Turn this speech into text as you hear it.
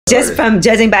Just from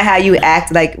judging by how you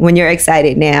act, like when you're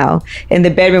excited now. In the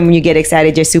bedroom, when you get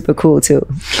excited, you're super cool too.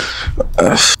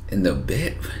 In the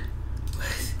bed?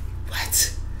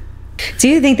 What? Do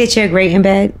you think that you're great in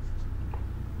bed?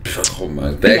 Oh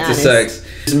my, back to sex.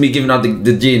 This is me giving out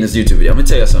the G in this YouTube video. I'm gonna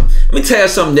tell you something. Let me tell you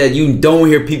something that you don't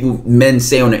hear men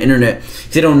say on the internet.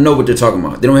 They don't know what they're talking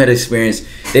about. They don't have the experience.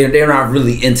 They're not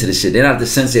really into the shit. They're not the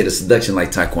sensei of the seduction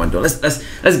like TyKwonDoe.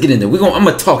 Let's get in there. I'm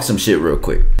gonna talk some shit real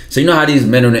quick. So you know how these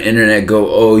men on the internet go,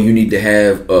 oh, you need to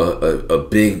have a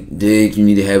big dick, you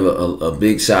need to have a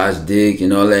big size dick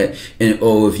and all that, and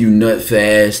oh, if you nut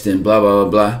fast and blah blah blah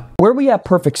blah. Where are we at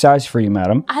perfect size for you,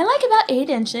 madam? I like about 8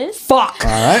 inches. Fuck.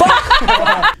 All right.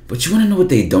 But you want to know what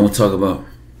they don't talk about?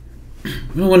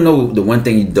 You want to know the one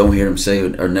thing you don't hear them say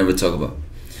or never talk about?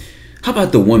 How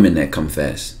about the women that come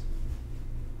fast?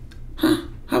 Huh?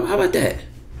 How about that?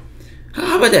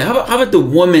 How about that? How about the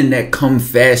women that come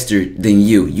faster than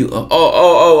you?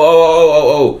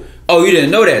 Oh, you didn't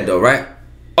know that though, right?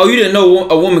 Oh, you didn't know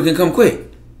a woman can come quick.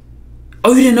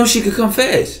 Oh, you didn't know she could come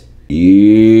fast.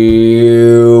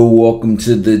 Yeah, welcome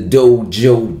to the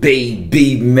dojo,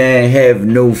 baby, man. Have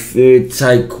no fear,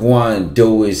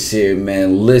 TyKwonDoe is here,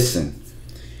 man. Listen,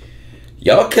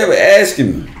 y'all kept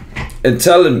asking me and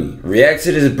telling me, react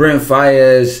to this Brent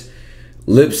Faiyaz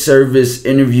lip service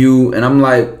interview, and I'm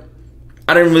like,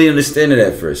 I didn't really understand it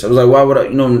at first. I was like, why would I,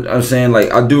 you know what I'm saying?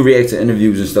 Like, I do react to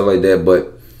interviews and stuff like that,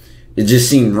 but it just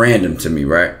seemed random to me,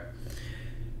 right?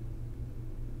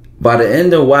 By the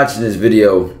end of watching this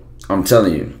video, I'm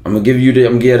telling you, I'm gonna give you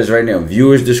this right now.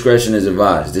 Viewers' discretion is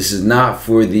advised. This is not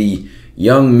for the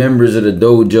young members of the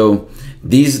dojo.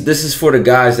 This is for the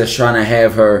guys that's trying to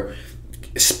have her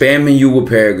spamming you with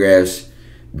paragraphs,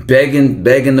 begging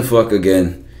the fuck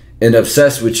again, and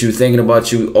obsessed with you, thinking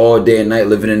about you all day and night,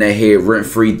 living in that head,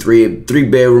 rent-free, three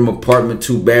bedroom apartment,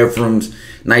 2 bathrooms,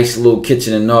 nice little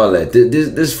kitchen and all that. This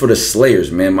is for the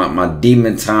slayers, man. My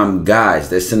demon time guys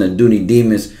that send the Dooney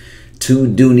demons to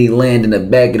Dooney land in the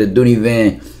back of the Dooney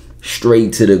van,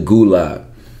 straight to the gulag.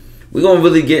 We're gonna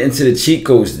really get into the cheat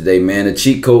codes today, man. The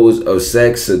cheat codes of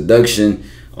sex, seduction,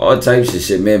 all types of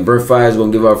shit, man. Brent Faiyaz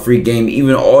gonna give out free game,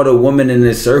 even all the women in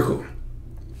this circle.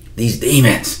 These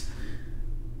demons.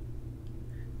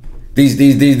 These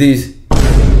demons.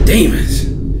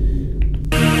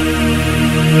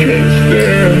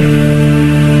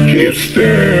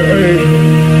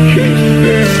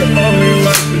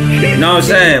 You know what I'm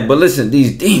saying? But listen,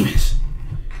 these demons.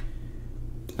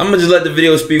 I'm gonna just let the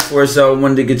video speak for itself. I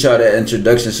wanted to get y'all that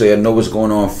introduction so y'all know what's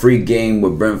going on. Free game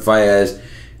with Brent Faiyaz.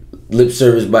 Lip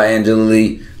service by Angela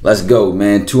Lee. Let's go,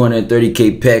 man.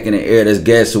 230K pack in the air. That's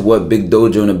gas. So what? Big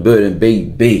dojo in the building,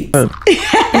 baby.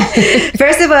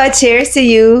 First of all, cheers to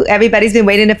you. Everybody's been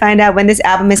waiting to find out when this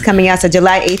album is coming out. So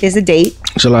July 8th is the date.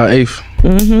 July 8th.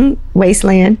 Mm-hmm.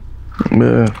 Wasteland.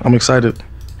 Yeah, I'm excited.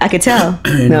 I could tell.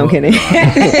 No, I'm kidding.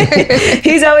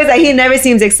 He's always like, he never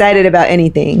seems excited about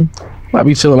anything. I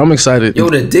be chilling. I'm excited. Yo,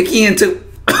 the Dickie into...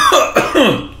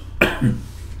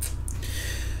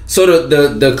 So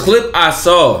the clip I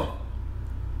saw,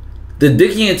 the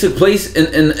Dickie took place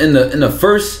in the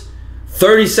first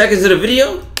 30 seconds of the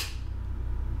video.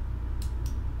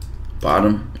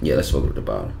 Bottom, yeah, let's look at the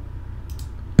bottom.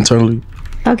 Internally.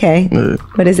 Okay. Yeah.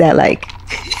 What is that like?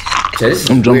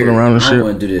 I'm jumping around and shit. I don't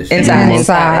want to do this.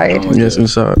 Inside. Yes,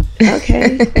 inside.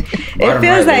 Okay. It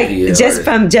feels like, just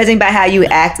from judging by how you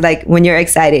act, like when you're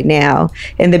excited now.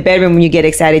 In the bedroom, when you get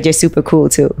excited, you're super cool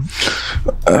too.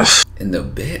 In the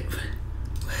bed?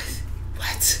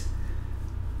 What?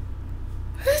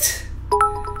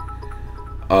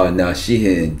 Oh no, she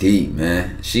hitting deep,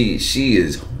 man. She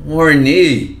is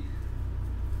horny.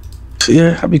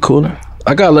 Yeah, I'd be cool.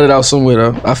 I gotta let it out somewhere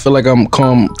though. I feel like I'm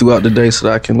calm throughout the day so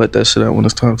that I can let that shit out when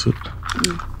it's time to.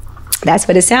 That's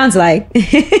what it sounds like.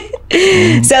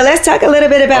 So let's talk a little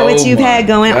bit about what you've had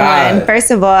going on.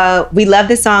 First of all, we love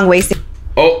the song Wasting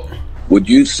Would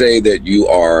you say that you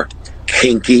are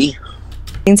kinky?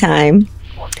 Time.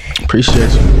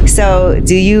 Appreciate you. So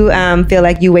do you feel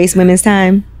like you waste women's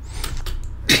time?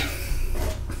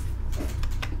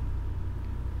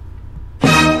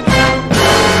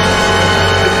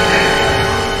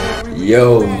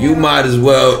 Yo, you might as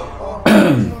well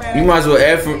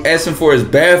ask him for his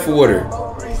bath water.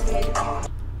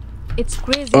 It's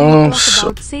crazy to talk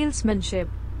about salesmanship.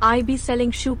 I be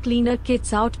selling shoe cleaner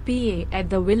kits out PA at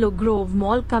the Willow Grove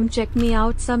Mall. Come check me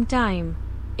out sometime.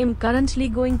 I'm currently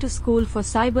going to school for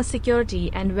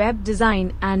cybersecurity and web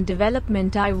design and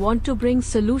development. I want to bring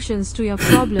solutions to your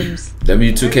problems.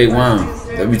 W2K1.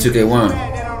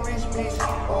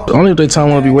 Only if they time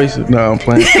want to be wasted. Nah, I'm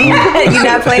playing. You're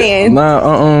not playing.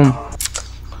 Nah,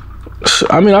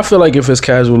 I mean, I feel like if it's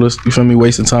casual, it's, you feel me,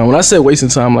 wasting time. When I said wasting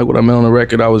time, like what I meant on the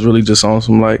record, I was really just on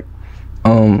some like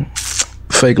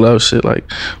fake love shit, like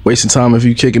wasting time if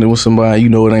you kicking it with somebody, you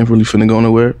know it ain't really finna go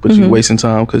nowhere, but you wasting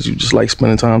time because you just like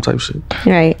spending time type shit.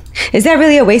 Right. Is that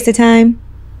really a waste of time?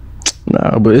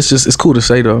 Nah, but it's cool to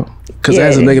say though, because it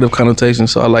has a negative connotation,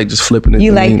 so I like just flipping it.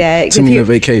 You like that? To me, a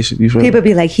vacation. You feel people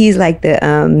be like, he's like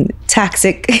the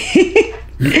toxic. I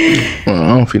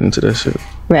don't feed into that shit.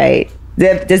 Right.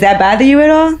 Does that bother you at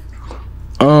all?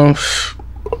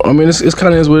 I mean, it's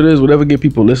kind of is what it is. Whatever get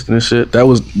people listening and shit. That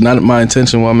was not my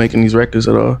intention while making these records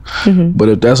at all. But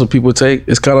if that's what people take,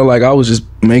 it's kind of like I was just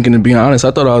making it being honest.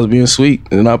 I thought I was being sweet,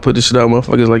 and then I put this shit out,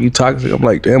 motherfuckers like, you toxic. I'm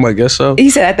like, damn, I guess so. He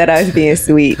said, I thought I was being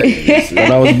sweet.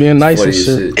 And I was being nice and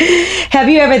shit. Have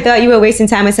you ever thought you were wasting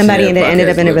time with somebody and then ended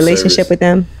up in a relationship with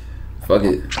them? Fuck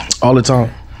it. All the time.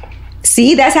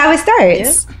 See, that's how it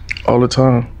starts. Yeah. All the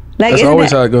time. Like, that's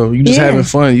always how it goes. You just having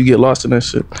fun. You get lost in that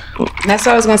shit. That's what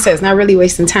I was gonna say. It's not really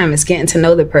wasting time. It's getting to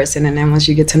know the person, and then once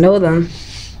you get to know them,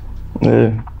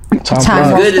 yeah. It's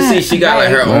good to see she got like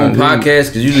her own podcast,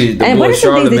 because usually the boy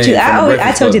Charlamagne.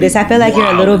 I told you this. I feel like you're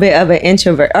a little bit of an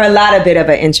introvert, or a lot of bit of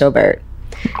an introvert.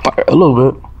 A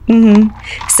little bit.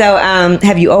 So,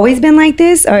 have you always been like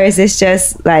this, or is this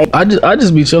just like? I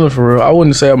just be chilling for real. I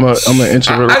wouldn't say I'm an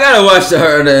introvert. I gotta watch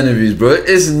her other interviews, bro.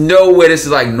 It's no way this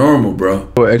is like normal, bro.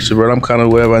 Or extrovert. I'm kind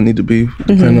of wherever I need to be,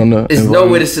 depending on the. It's no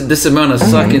way this amount of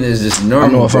sucking is just normal.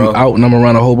 I know if I'm out and I'm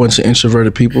around a whole bunch of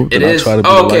introverted people, it is. I try to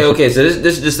be okay. So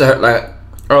this is just like.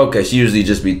 Okay, she usually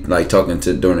just be like talking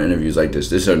to during the interviews like this.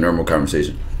 This is her normal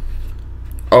conversation.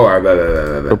 Oh, all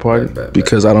right, party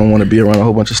because I don't want to be around a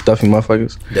whole bunch of stuffy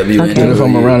motherfuckers. And if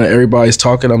I'm around and everybody's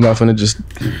talking, I'm not finna just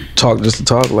talk just to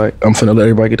talk. Like, I'm finna let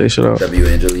everybody get their shit off.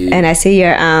 And I see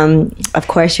your, of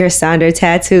course, your Sonder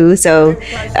tattoo. So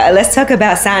let's talk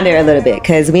about Sonder a little bit,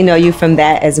 because we know you from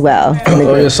that as well.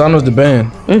 Oh yeah, Sonder's the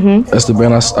band. That's the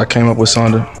band I came up with,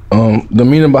 Sonder. The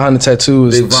meaning behind the tattoo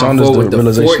is Sonder's the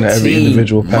realization that every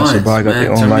individual passerby got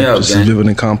their own life just as vivid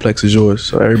and complex as yours.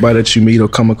 So everybody that you meet or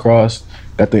come across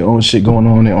got their own shit going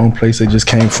on, their own place they just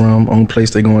came from, own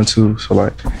place they going to. So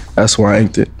like, that's why I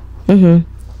inked it.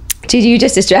 Gigi, you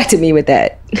just distracted me with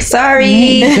that. Sorry.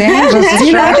 You know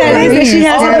what that is? She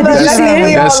has all of us.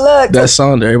 That's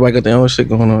Sonder. Everybody got their own shit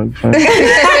going on. Can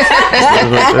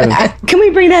we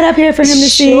bring that up here for him to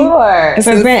see? Sure.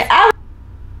 For Brent. I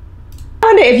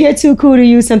wonder if you're too cool to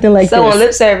use something like this. So on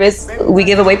lip service, we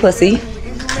give away pussy.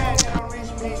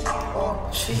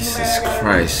 Jesus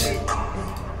Christ.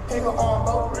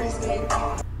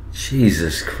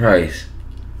 Jesus Christ.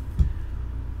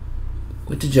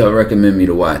 What did y'all recommend me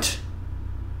to watch?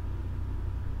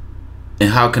 And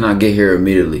how can I get here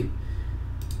immediately?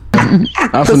 I'm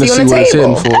finna see what it's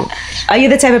hitting for. Are you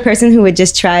the type of person who would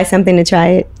just try something to try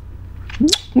it?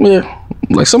 Yeah.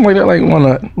 Like something like that, like why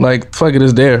not? Like fuck it,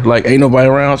 it's there. Like ain't nobody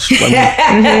around. Like,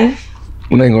 it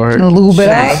ain't gonna hurt. A little bit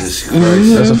out.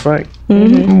 That's a fact.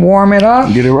 Warm it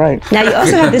up. Get it right. Now you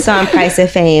also have the song Price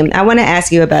of Fame. I want to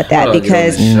ask you about that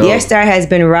because your star has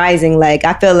been rising. Like,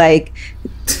 I feel like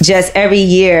just every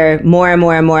year more and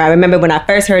more and more. I remember when I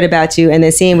first heard about you and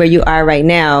then seeing where you are right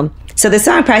now. So the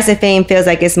song Price of Fame feels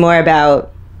like it's more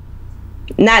about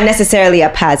not necessarily a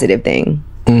positive thing.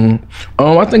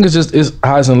 I think it's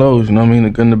highs and lows, you know what I mean, the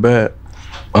good and the bad.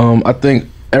 I think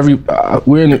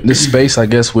we're in this space, I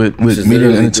guess, with media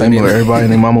and entertainment where everybody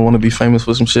and their mama want to be famous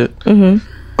for some shit.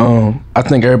 I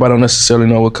think everybody don't necessarily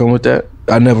know what come with that.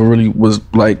 I never really was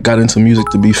like got into music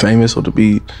to be famous or to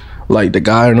be like the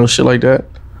guy or no shit like that.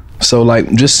 So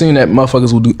like just seeing that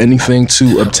motherfuckers will do anything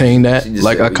to obtain that,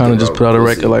 like I kind of just put out a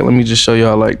record like, let me just show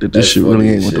y'all like that this shit really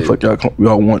ain't what the fuck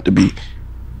y'all want to be.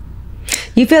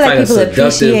 You feel like people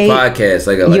appreciate podcast,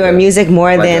 like your music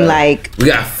more than like we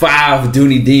got 5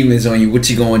 Dooney Demons on you. What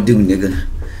you gonna do, nigga?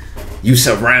 You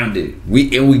surrounded.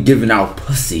 We giving out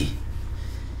pussy,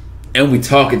 and we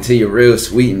talking to you real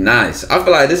sweet and nice. I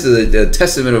feel like this is a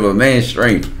testament of a man's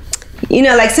strength. You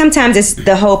know, like sometimes it's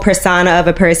the whole persona of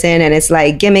a person and it's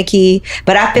like gimmicky,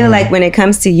 but I feel like when it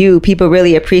comes to you, people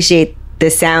really appreciate the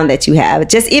sound that you have.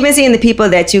 Just even seeing the people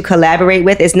that you collaborate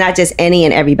with, it's not just any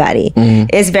and everybody.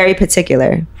 It's very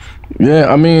particular.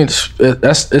 Yeah, I mean,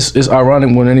 it's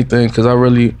ironic more than anything because I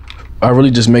really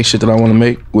just make shit that I want to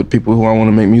make with people who I want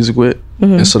to make music with.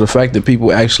 And so the fact that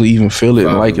people actually even feel it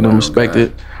and like it and respect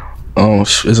it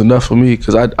is enough for me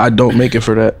because I don't make it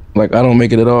for that. Like I don't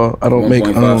make it at all. I don't make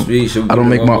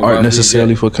my art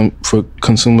necessarily for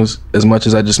consumers as much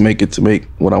as I just make it to make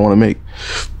what I want to make.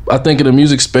 I think in the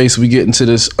music space we get into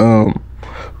this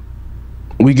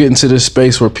we get into this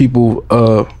space where people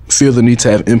feel the need to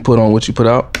have input on what you put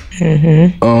out.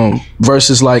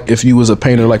 Versus like if you was a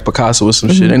painter like Picasso or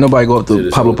some shit, ain't nobody go up to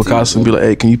Pablo Picasso and be like,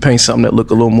 hey, can you paint something that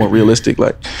look a little more realistic?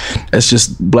 Like, that's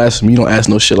just blasphemy. You don't ask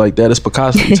no shit like that. It's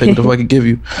Picasso. You take what the fuck it give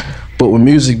you. But with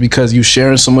music, because you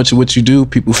sharing so much of what you do,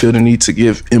 people feel the need to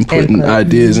give input and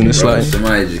ideas, and it's like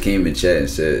somebody just came in chat and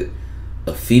said,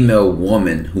 a female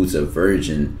woman who's a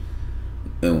virgin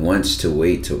and wants to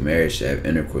wait till marriage to have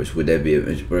intercourse, would that be a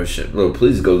bro?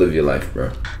 Please go live your life,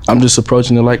 bro. I'm just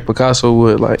approaching it like Picasso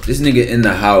would. Like, this nigga in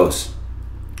the house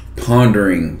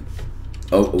pondering.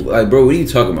 Oh, like, bro, what are you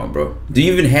talking about, bro? Do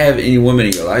you even have any woman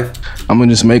in your life? I'm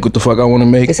gonna just make what the fuck I want to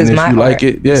make, This and is if my you art. like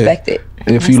it, yeah. Respect it.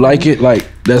 And if you like it, like,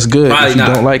 that's good. Probably if you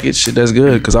not. don't like it, shit, that's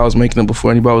good. Because I was making them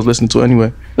before anybody was listening to it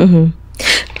anyway.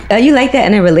 You like that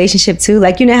in a relationship too?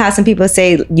 Like, you know how some people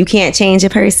say you can't change a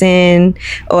person,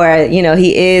 or you know,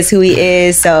 he is who he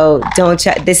is, so don't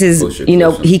this is Bullshit you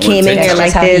know, question. he came in here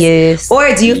like That's how he this. is.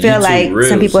 Or do you feel YouTube like reels,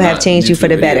 some people have not changed you for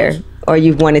the YouTube better, videos. or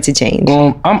you've wanted to change?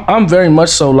 I'm very much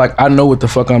so like, I know what the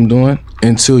fuck I'm doing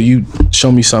until you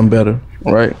show me something better,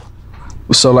 right?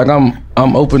 So like I'm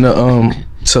open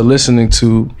to listening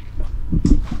to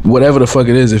whatever the fuck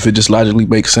it is, if it just logically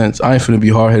makes sense. I ain't finna be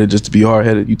hard-headed just to be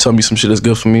hard-headed. You tell me some shit that's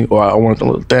good for me, or I want to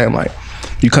look, damn, like,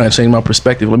 you kind of changed my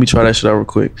perspective. Let me try that shit out real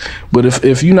quick. But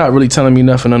if you're not really telling me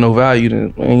nothing of no value,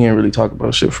 then we ain't really talk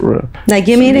about shit for real. Like,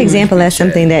 give me an example of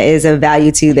something that is of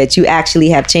value to you that you actually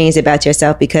have changed about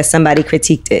yourself because somebody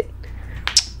critiqued it.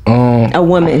 A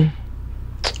woman.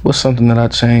 What's something that I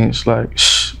changed? Like,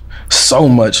 so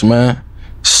much, man.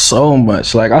 So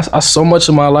much. Like, I so much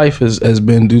of my life has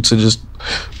been due to just,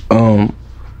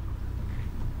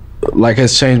 like,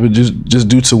 has changed, but just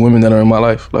due to women that are in my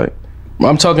life. Like,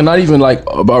 I'm talking not even like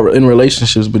about in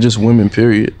relationships, but just women,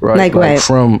 period, right? Like what?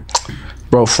 From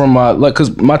my, like,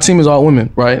 cause my team is all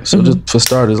women, right? So just for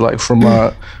starters, like from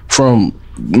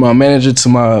my manager to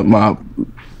my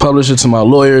publisher to my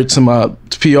lawyer to my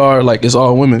PR, like, it's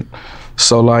all women.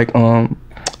 So like,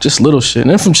 just little shit.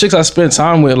 And then from chicks I spend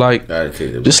time with, like,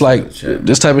 just like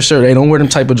this type of shirt. Hey, don't wear them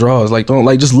type of drawers. Like, don't,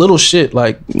 like, just little shit.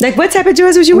 Like what type of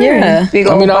drawers was you wearing? Yeah.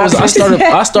 I mean, I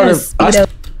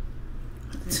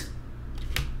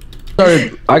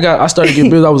started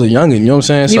getting bills. I was a youngin', you know what I'm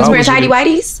saying? You was I wearing tidy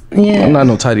whities? Yeah. I'm not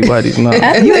no tidy whities, nah.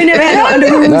 You ain't never had no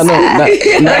underoos?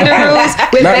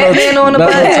 Underoos with Batman on the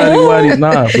not butt. no tidy whities,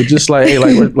 nah. But just like, hey,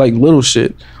 like little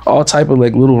shit. All type of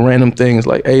like little random things.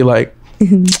 Like, hey, like,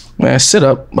 man, sit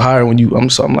up higher when you, I'm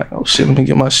like, oh shit, let me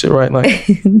get my shit right. Like,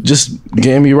 just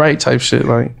getting me right type shit.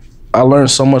 Like, I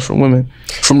learned so much from women.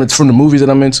 From the movies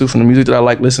that I'm into, from the music that I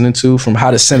like listening to, from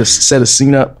how to set a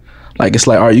scene up. Like, it's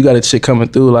like, all right, you got a chick coming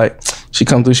through, like, she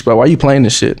come through, she like, why you playing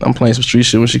this shit? I'm playing some street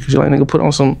shit. When she like, nigga, put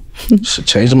on some,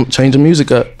 change the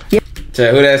music up.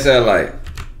 Chat, who that sound like?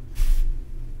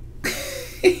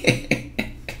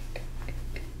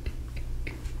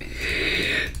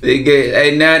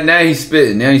 Hey, now he's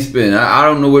spitting. I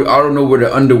don't know where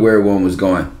the underwear one was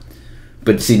going,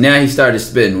 but see, now he started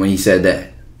spitting when he said that.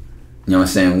 You know what I'm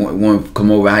saying? One come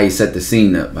over how you set the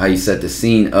scene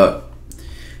up.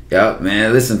 Yup,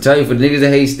 man. Listen, tell you for the niggas that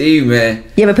hate Steve, man.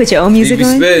 You ever put your own music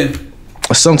on? Spitting.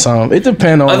 Sometimes it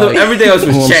depends on like, everything else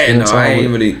was who I'm chatting. spending I time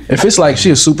ain't with. really. If it's like she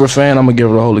a super fan, I'm gonna give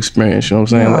her the whole experience. You know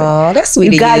what I'm saying? Like, Oh, that's sweet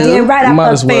You of goddamn right, I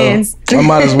might fuck fans. I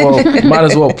might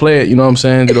as well play it. You know what I'm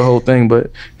saying? Do the whole thing. But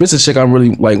if it's a chick I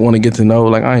really like want to get to know,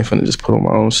 like, I ain't finna just put on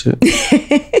my own shit.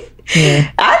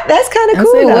 That's kind of I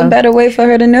cool say, though. what better way for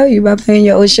her to know you by playing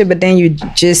your old shit? But then you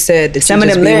just said that Some you of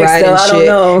just them be lyrics, writing though, I don't shit.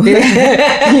 know.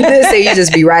 You did say you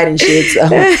just be writing shit. So.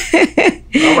 I'm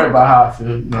right about how I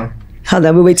feel. You know? Hold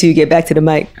on, we'll wait till you get back to the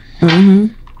mic.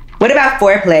 What about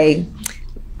foreplay?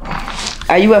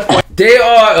 Are you a They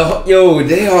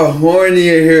are horny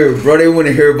in here, bro. They want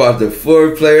to hear about the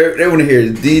foreplay. They want to hear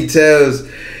the details.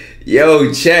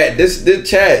 Yo, chat. This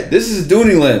is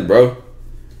Dooneyland, bro.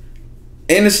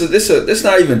 And this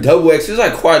not even double X. It's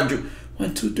like quadruple.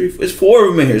 1, 2, 3, 4. It's 4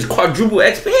 of them in here. It's quadruple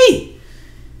XP.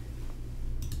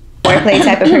 foreplay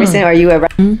type of person? Or are you a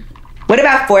What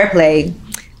about foreplay?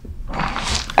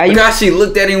 Are you Look how she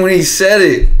looked at him when he said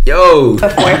it. Yo. a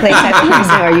foreplay type of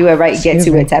person, or are you a right get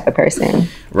to it type of person?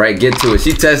 Right, get to it.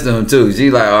 She testing him too. She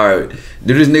like, all right,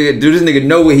 do this nigga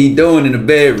know what he doing in the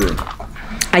bedroom?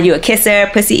 Are you a kisser,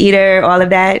 pussy eater, all of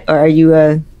that, or are you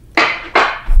a?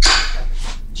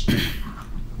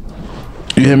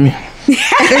 You hear me?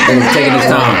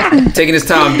 taking his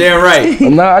time. Damn right.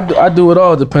 Nah, I do it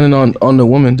all depending on the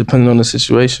woman, depending on the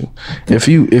situation. If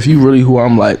you really who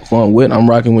I'm with, I'm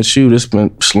rocking with you. This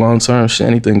been long term, shit,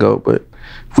 anything go. But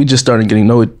if we just started get to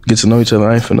know each other,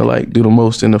 I ain't finna like do the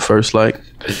most in the first like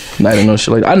night and no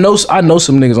shit like that. I know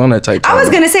some niggas on that type. I was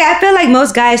gonna say, I feel like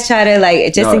most guys try to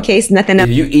like just in case nothing else.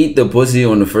 If you eat the pussy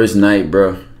on the first night,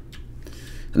 bro,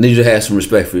 I need you to have some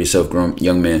respect for yourself,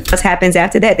 young man. What happens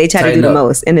after that? They try to do the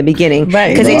most in the beginning,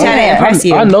 right? Because they try to impress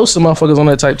you. I know some motherfuckers on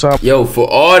that type time. Yo, for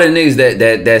all the niggas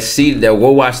that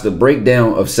go watch the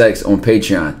breakdown of sex on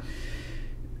Patreon.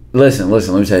 Listen. Let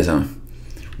me tell you something.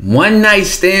 One night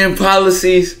stand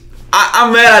policies.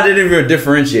 I'm mad I didn't even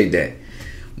differentiate that.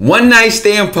 One night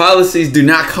stand policies do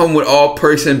not come with all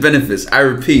perks and benefits. I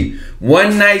repeat,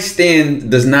 one night stand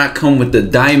does not come with the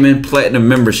diamond platinum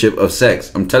membership of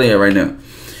sex. I'm telling you right now.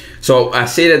 So I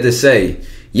say that to say,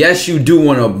 yes, you do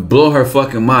want to blow her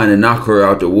fucking mind and knock her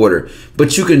out the water,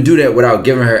 but you can do that without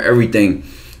giving her everything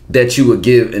that you would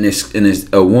give in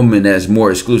a woman that's more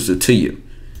exclusive to you.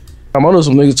 I know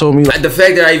some niggas told me like, the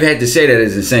fact that I even had to say that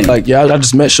is insane. Like, yeah, I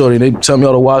just met Shorty. They tell me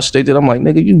all the wild shit they did. I'm like,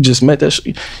 nigga, you just met that.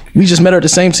 We just met her at the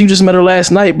same. You just met her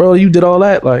last night, bro. You did all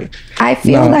that. Like, I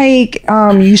feel like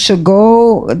you should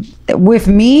go with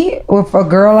me, with a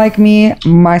girl like me,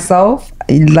 myself.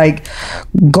 Like,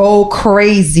 go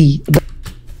crazy.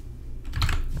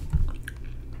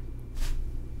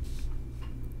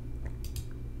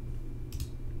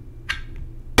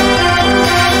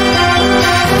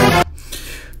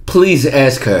 Please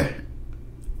ask her.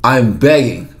 I'm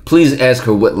begging. Please ask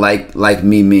her what like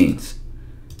me means.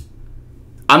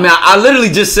 I mean, I literally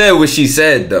just said what she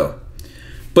said though,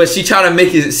 but she trying to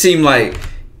make it seem like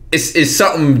it's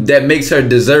something that makes her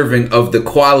deserving of the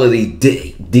quality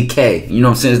decay. You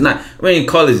know what I'm saying? It's not. We ain't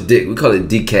call it dick. We call it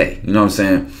decay. You know what I'm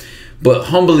saying? But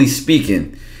humbly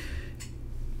speaking,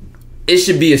 it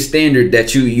should be a standard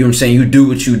that you know what I'm saying, you do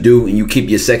what you do and you keep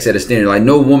your sex at a standard. Like,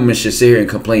 no woman should sit here and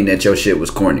complain that your shit was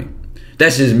corny.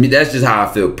 That's just me. That's just how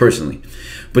I feel personally.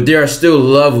 But there are still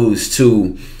levels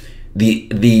to the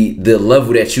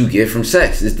level that you get from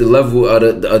sex. It's the level of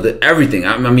the everything.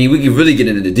 I mean, we can really get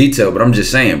into the detail, but I'm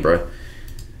just saying, bro.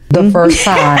 The first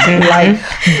time, like,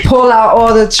 pull out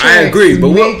all the tricks. I agree, but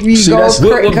what makes you that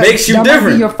different? Might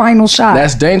be your final shot.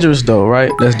 That's dangerous, though,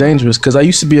 right? That's dangerous because I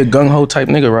used to be a gung ho type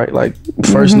nigga, right? Like,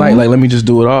 first night, like, let me just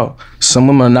do it all. Some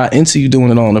women are not into you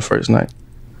doing it all on the first night.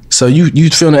 So you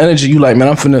feel the energy. You like, man,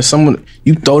 I'm finna someone.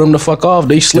 You throw them the fuck off.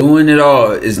 They slip. Doing it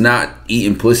all is not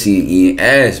eating pussy and eating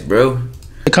ass, bro.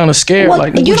 They're kind of scared. Well,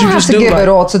 like, you don't have to give it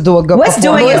all to do a good performance. What's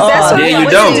doing it all? Yeah, you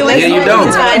don't. Yeah, you don't.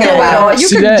 You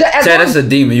can. Chad, that's a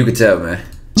demon. You can tell, man.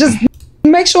 Just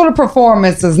make sure the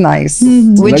performance is nice.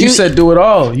 Like you said, do it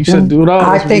all. You said do it all.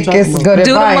 I think it's good advice.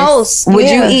 Do the most. Would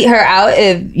you eat her out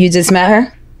if you just met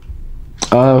her?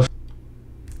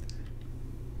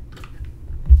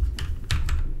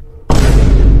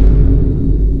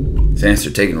 This answer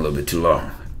taking a little bit too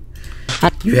long.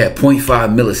 You had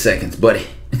 0.5 milliseconds, buddy.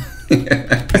 Good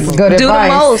do advice. The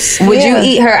most. Would you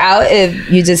eat her out if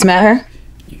you just met her?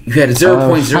 You had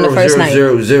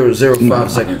 0.00005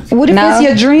 seconds. What if it's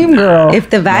your dream girl? If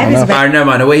the vibe is all right, never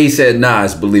mind. The way he said nah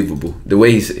is believable. The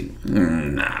way he said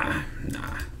nah.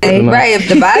 Right, if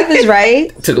the vibe is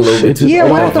right. Took a little bit too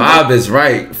long. The vibe is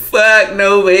right. Fuck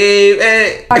no, baby.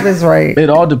 Vibe is right. It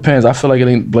all depends. I feel like it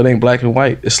ain't black and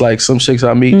white. It's like some chicks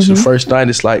I meet the first night.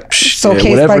 It's like so case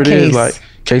whatever by it case. is, like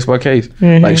case by case.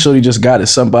 Like shorty just got it.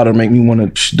 Something about her make me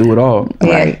want to do it all.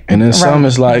 Right. And then some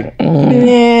is like,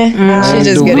 she's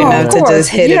just good enough to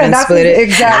just hit it and split it.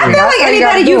 Exactly. I feel like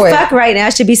anybody you fuck right now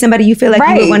should be somebody you feel like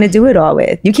you would want to do it all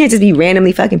with. You can't just be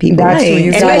randomly fucking people. That's who you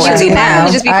Especially now,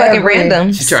 you just be fucking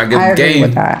random. She trying to give him game.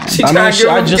 She trying to give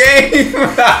him game.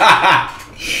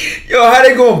 Yo, how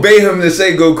they gonna bait him to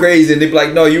say go crazy and they be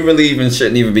like, no, you really even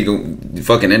shouldn't even be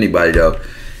fucking anybody though.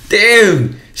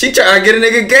 Damn, she trying to get a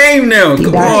nigga game now.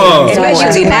 Come on.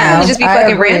 Especially now, you just be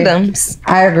fucking randoms.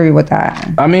 I agree with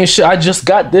that. I mean, shit, I just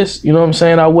got this. You know what I'm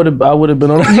saying? I would have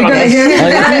been on. Let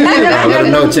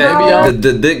him know, Chad.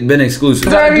 The dick been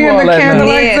exclusive.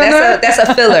 Yeah, that's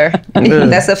a filler.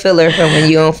 That's a filler for when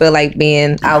you don't feel like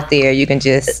being out there. You can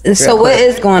just. So what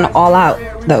is going all out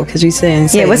though? Because you saying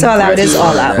what's all out? What is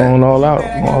all out? Going all out,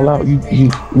 all out.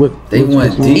 What they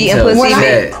want details.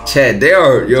 Chad, they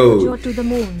are Go to the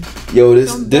moon. Yo,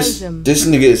 this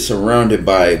nigga is surrounded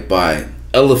by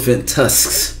elephant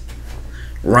tusks,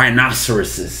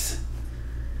 rhinoceroses.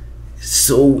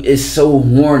 It's so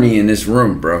horny in this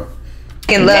room, bro.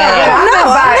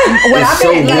 It's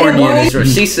so horny in this room.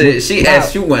 She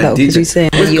asked you one details.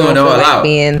 What's going all out?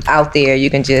 Being out there, you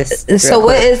can just. So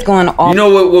what is going on? You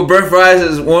know what Brent Faiyaz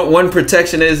is one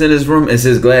protection is in his room is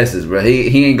his glasses, bro.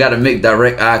 He ain't got to make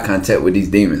direct eye contact with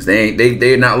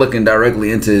they're not looking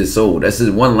directly into his soul. That's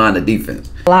his one line of defense.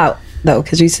 Out. though?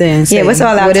 Because you saying what's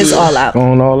all out? What is all out?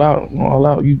 Going all out, all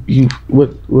out. You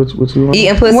what you want?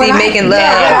 Eating pussy, making love.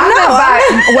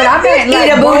 What I meant,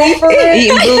 like, go for it.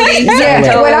 Eating booty.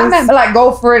 Yeah, what I meant, like,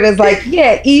 go for it is like,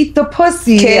 eat the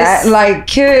pussy, kiss, like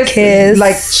kiss,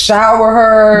 like shower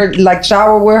her, like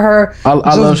shower with her. I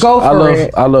love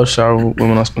showering with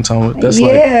women I spend time with.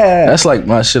 That's like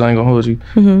my shit. I ain't gonna hold you.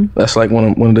 That's like one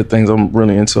of the things I'm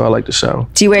really into. I like to shower.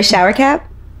 Do you wear a shower cap?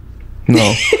 No,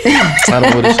 I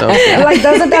don't wear the shower cap. Like,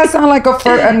 doesn't that sound like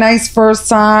a nice first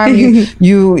time?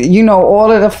 You know,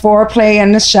 all of the foreplay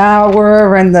in the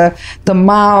shower and the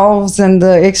mouths and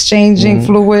the exchanging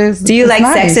fluids. Do you like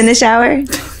sex in the shower?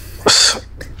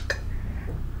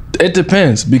 It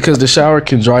depends, because the shower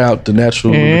can dry out the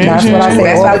natural. That's what I say.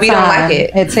 That's why we don't like it.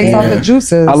 It takes out the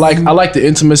juices. I like the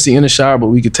intimacy in the shower, but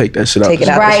we could take that shit out. Take it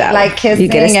out the shower. Like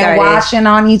kissing and washing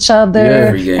on each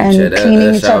other and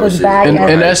cleaning each other's back.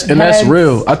 And that's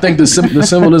real. I think the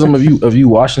symbolism of you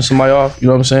washing somebody off. You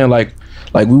know what I'm saying? Like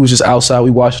we was just outside,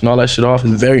 we washing all that shit off.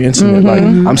 It's very intimate. Like,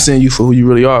 I'm seeing you for who you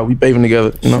really are. We bathing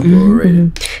together. You know.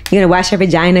 You gonna wash her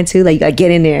vagina too? Like get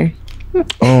in there.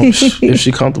 If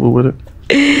she comfortable with it.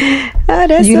 Oh,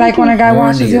 that's you like when a guy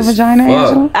washes your vagina,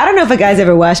 Angela? I don't know if a guy's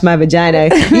ever washed my vagina.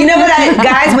 You know what,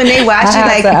 guys, when they wash you,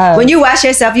 like when you wash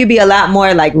yourself, you be a lot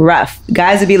more like rough.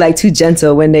 Guys would be like too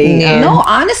gentle when they. No,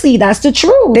 honestly, that's the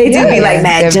truth. They do be like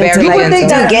mad gentle. You would think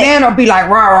that a man will be like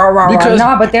rah rah rah rah.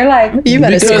 No, but they're like, you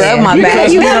better scrub my back.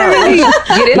 You gotta really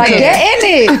get in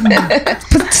it.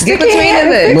 Get between the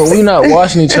legs. But we not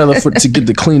washing each other to get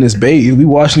the cleanest bathe. We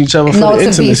washing each other for the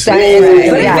intimacy. But it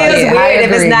feels weird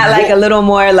if it's not like a little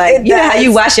more like, you know how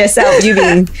you wash yourself, you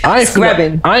be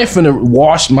scrubbing. I ain't finna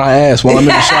wash my ass while I'm in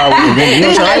the shower with a woman. You know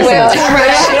what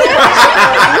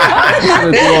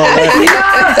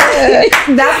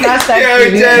I'm That's not sexy.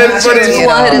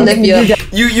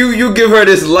 You give her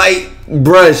this light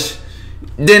brush,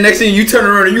 then next thing you turn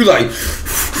around and you like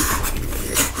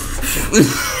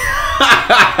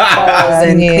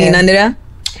clean under there.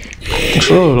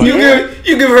 True,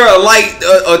 you give her a light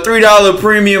a $3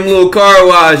 premium little car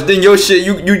wash, then your shit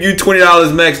you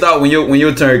 $20 maxed out when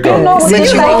your turn comes. Would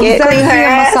you like it? Clean her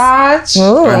ass?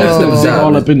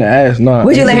 all up in the ass. Nah.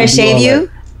 Would you let her shave you?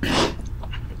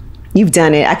 You've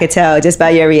done it. I could tell just by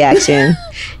your reaction.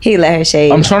 He let her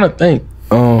shave. I'm trying to think.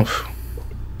 I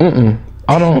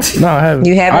don't. No, I haven't.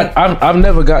 You haven't? I've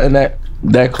never gotten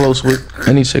that close with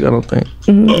any chick. I don't think.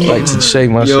 Like to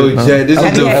shake my shit. Yo, Chad, this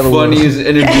is the funniest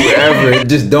interview ever. I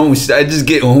just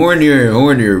get hornier and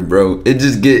hornier, bro. It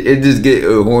just get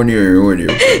hornier and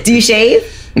hornier. Do you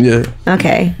shave? Yeah.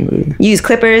 Okay. You use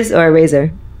clippers or a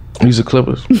razor? I use the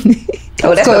clippers.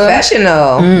 Oh, that's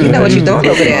professional. You know what you're doing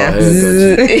over there. What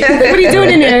are you doing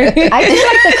in there? I think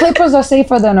like the clippers are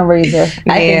safer than a razor.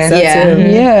 I think so too.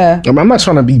 Yeah. I'm not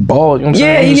trying to be bald. You know what I'm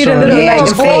saying? You need a little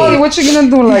like bald. What you gonna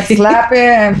do? Like slap it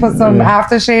and put some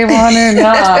aftershave on it?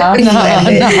 Nah.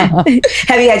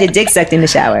 Have you had your dick sucked in the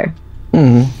shower?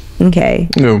 Okay.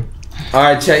 No. All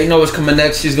right, Chad, you know what's coming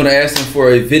next? She's going to ask him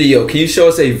for a video. Can you show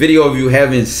us a video of you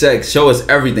having sex? Show us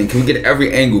everything. Can we get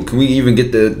every angle? Can we even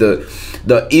get the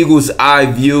eagle's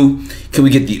eye view? Can we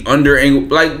get the under angle?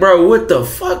 Like, bro, what the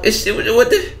fuck?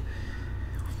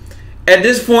 At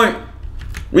this point,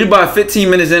 we about 15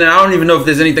 minutes in and I don't even know if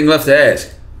there's anything left to ask.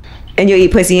 And you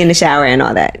eat pussy in the shower and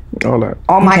all that. All that.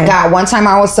 Oh my God. One time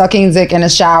I was sucking dick in a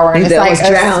shower and it's like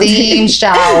a steam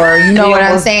shower. You know what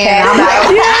I'm saying? I'm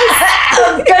like,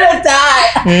 I'm gonna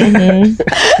die.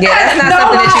 Yeah, that's not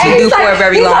something that you can do for a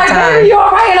very long time. You're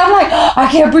all right. And I'm like, I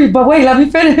can't breathe, but wait, let me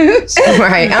finish.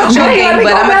 Right. I'm joking,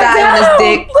 but I'm gonna die on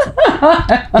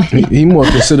this dick. He more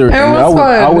considerate than me.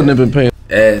 I wouldn't have been paying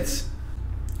ads.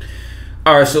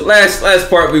 All right, so last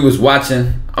part we was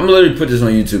watching. I'm gonna literally put this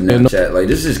on YouTube now, chat. Like,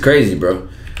 this is crazy, bro.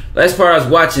 Last part I was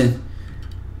watching,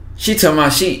 she talking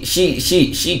about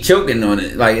she choking on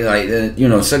it, like you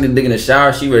know, sucking dick in the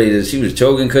shower. She was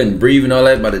choking, couldn't breathe and all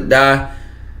that, about to die.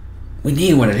 We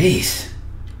need one of these.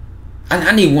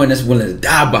 I need one that's willing to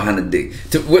die behind the dick,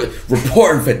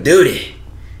 reporting for duty,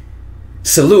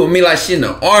 saluting me like she in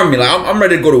the army, like I'm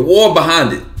ready to go to war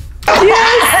behind it.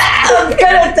 Yes, I'm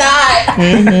gonna die.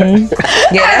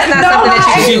 Yeah, that's not something that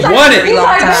you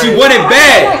She wanted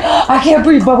bad. I can't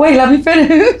breathe, but wait, let me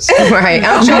finish. Right,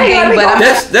 I'm joking, but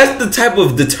that's the type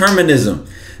of determinism.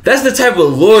 That's the type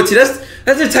of loyalty. That's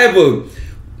the type of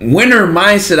winner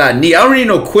mindset I need. I don't need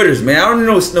no quitters, man. I don't need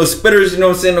no spitters. You know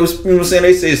what I'm saying? You know what I'm saying?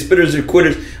 They say spitters are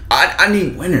quitters. I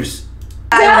need winners.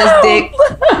 on his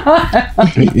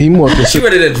dick. He more She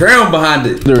considerate. ready to drown behind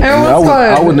it.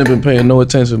 I wouldn't have been paying no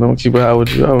attention. I'm gonna keep it how with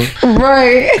you.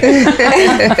 Right.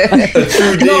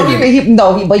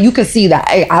 But you could see that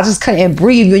I just couldn't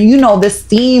breathe. You know, the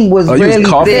steam was really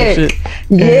thick.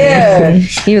 Yeah.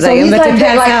 He was So like, he's I'm about to like,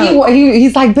 pass out.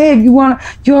 he's like, babe, you all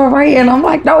right? And I'm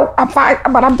like, no, I'm fine,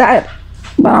 but I'm dead.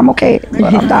 But I'm okay.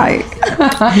 But I'm dying.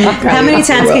 How many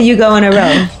times can you go in a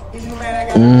row?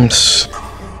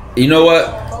 You know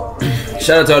what?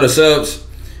 Shout out to all the subs.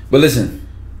 But listen,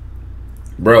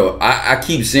 bro, I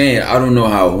keep saying I don't know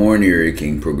how hornier it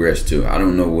can progress to. I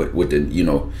don't know what the, you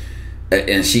know,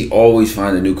 and she always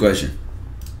finds a new question.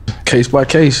 Case by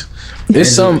case.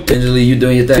 It's Angela, you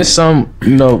doing your thing. It's some,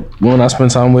 you know, when I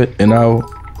spend time with and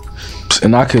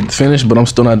I could finish, but I'm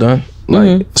still not done.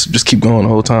 Like just keep going the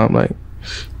whole time. Like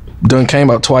done came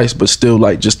out twice, but still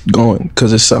like just going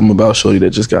because there's something about shorty that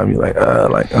just got me like I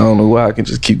don't know why I can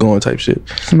just keep going type shit.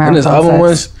 And there's other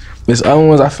ones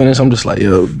I finish, I'm just like,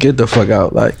 yo, get the fuck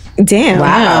out. Like damn,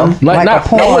 wow. Like not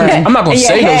porn. I'm not gonna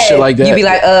say no shit like that. You be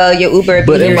like, your Uber.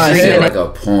 But in my head, like a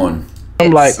porn.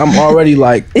 I'm already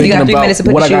like thinking about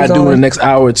what I gotta do in the next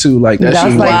hour or two. Like that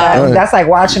shit. That's like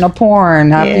watching a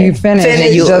porn after you finish.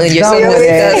 And you're so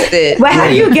disgusted. But how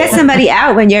do you get somebody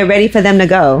out when you're ready for them to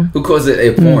go? Who calls it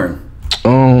a porn?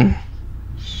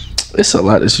 It's a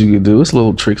lot that you can do. It's a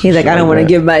little tricky. He's like, I don't want to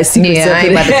give my secrets. Yeah, I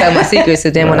ain't about to tell my secrets.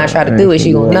 So then when I try to do it,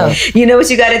 she gonna know. You know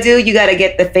what you got to do? You got to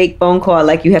get the fake phone call.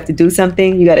 Like you have to do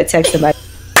something. You got to text somebody.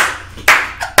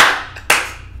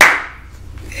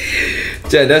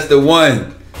 Chad, that's the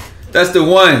one. That's the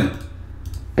one.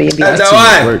 That's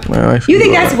how work, man. You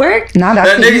think that's work? Nah,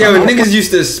 that's niggas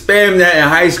used to spam that in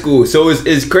high school, so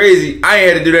it's crazy. I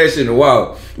ain't had to do that shit in a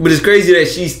while, but it's crazy that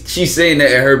she's saying that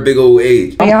at her big old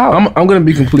age. I'm gonna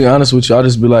be completely honest with you. I'll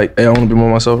just be like, hey, I want to be by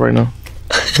myself right now.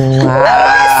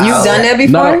 Wow. You've done that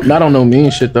before? Not on no mean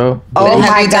shit though. Oh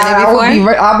my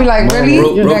god, I'll be like, really? You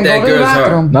broke didn't that go to the girl's heart.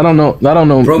 bathroom? Not on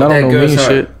no mean heart.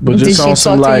 shit, but Did just she on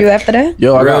some talk to like, you after that?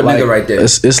 yo, I Real got like, nigga right there.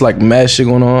 It's like mad shit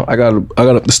going on. I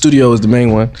got the studio is the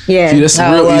main one. Yeah. See, that's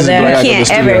real easy. But I gotta go to Can't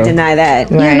the ever studio. deny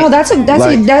that. Yeah, no,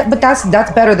 Like- but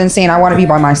that's better than saying I want to be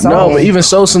by myself. No, but even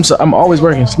so, I'm always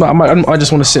working. It's not, I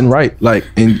just want to sit and write. Like,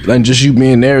 and just you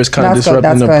being there is kind of That's good,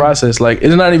 disrupting the that's good. process. Like,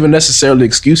 it's not even necessarily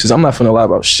excuses. I'm not finna lie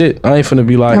about shit. I ain't finna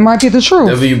be like, it might be the truth.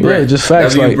 W. just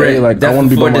facts. W. Like, Brent. hey, like Death I want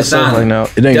to be by before myself dishonor. right now.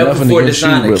 It ain't Death nothing before against you,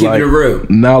 dishonor. but Keep like it real.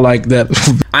 now, like that.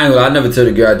 I ain't gonna, I never tell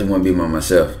the girl I just want to be by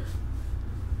myself.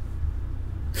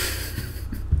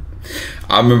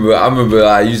 I remember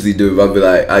I usually do it.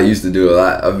 I used to do it a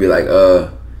lot. I'd be like,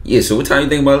 yeah, so what time you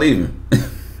think about leaving?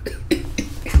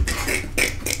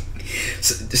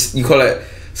 You call it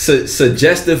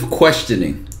suggestive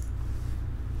questioning.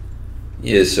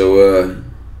 Yeah, so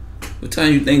what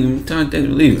time you think of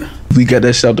leaving? We got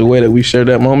that shit out the way that we shared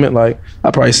that moment. Like,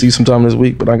 I'll probably see you sometime this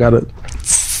week, but I gotta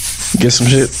get some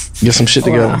shit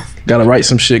together. Gotta write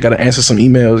some shit, gotta answer some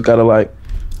emails, gotta like,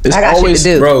 it's I got always, shit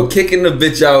to do. Bro, kicking the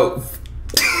bitch out.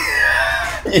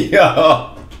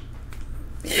 Yo.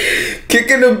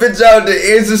 Kicking the bitch out to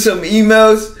answer some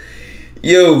emails.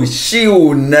 Yo, she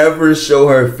will never show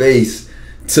her face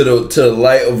to the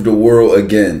light of the world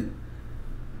again.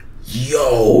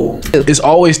 Yo. it's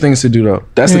always things to do though.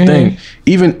 That's the thing.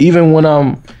 Even when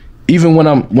I'm in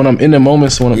the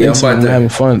moments when I'm into it and having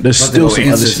fun, there's still some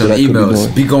other shit that I could be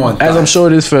doing. Be going As I'm sure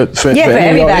it is for everybody.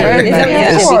 I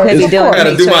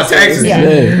gotta do my taxes.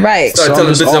 Yeah. Right. Start So telling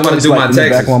I'm just bitches I'm gonna always do like my in the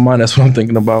back taxes. of my mind. That's what I'm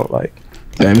thinking about. Like,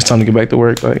 damn, it's time to get back to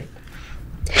work. Like,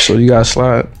 so you gotta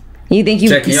slide. You think you?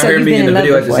 Check, can y'all so hear you've me been in the love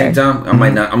video at the before. same time? I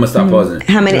might not. I'm gonna stop pausing.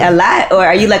 How many? A lot, or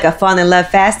are you like a fall in love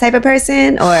fast type of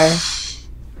person, or?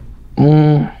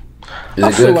 Is I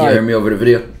it feel good? Can you like- hear me over the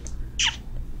video?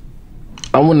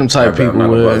 I'm one of them type of I'm people not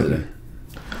gonna pause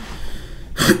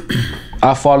where it.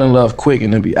 I fall in love quick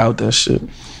and then be out that shit.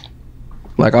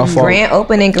 Like I'll fall. Grand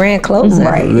opening, grand closing.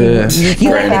 Right. Yeah. You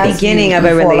like the beginning of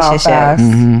a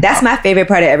relationship. That's my favorite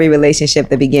part of every relationship,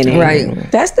 the beginning. Right.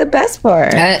 That's the best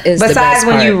part. That is the Besides best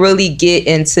when you part. really get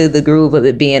into the groove of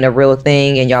it being a real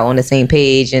thing and y'all on the same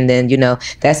page, and then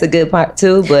that's a good part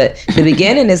too. But the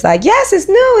beginning is like, yes, it's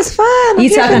new, it's fun. You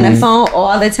talk on the phone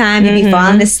all the time. You be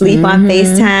falling asleep on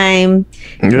FaceTime.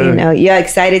 Yeah. You're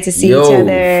excited to see Yo, each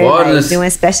other, falling like, as- doing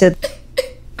special.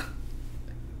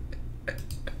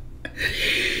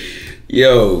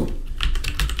 Yo,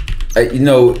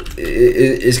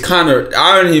 it's kind of.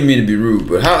 I don't even mean to be rude,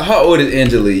 but how old is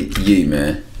Angela Yee,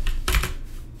 man?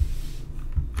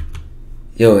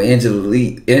 Yo, Angela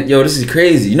Lee. Yo, this is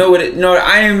crazy. You know what?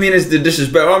 I ain't mean this to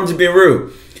disrespect. I'm just being real.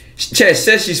 Chad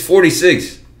says she's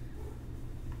 46.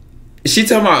 She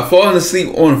talking about falling asleep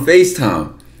on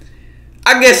FaceTime.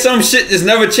 I guess some shit just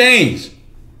never changed.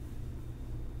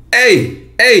 Hey,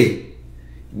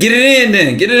 get it in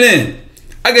then. Get it in.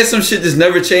 I guess some shit just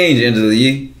never changed, Angela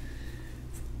Yee.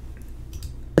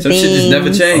 Some shit just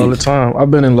never changed. All the time. I've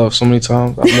been in love so many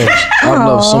times. I've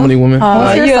loved so many women.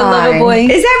 Oh, you're a lover boy.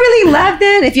 Is that really love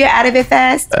then? If you're out of it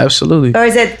fast? Absolutely. Or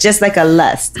is it just like a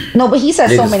lust? No, but he said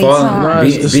so many times. Nah,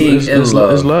 it's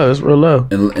love. It's love. It's real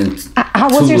love. And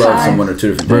what's your love sign? someone are two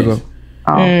different Virgo. things.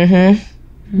 Oh.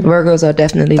 Mm-hmm. Virgos are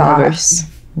definitely lovers.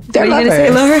 They're Are you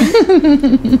lovers. gonna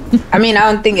say lover? I mean,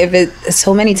 I don't think if it's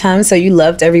so many times. So you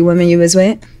loved every woman you was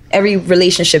with, every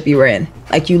relationship you were in,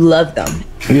 like you loved them.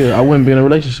 Yeah, I wouldn't be in a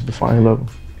relationship if I ain't love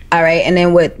them. All right, and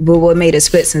then what made it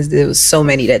split since there was so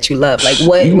many that you loved? Like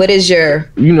what is your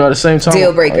at the same time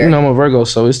deal breaker? I'm a Virgo,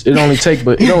 so it don't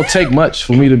take much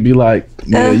for me to be like,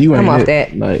 yeah, you ain't I'm off it.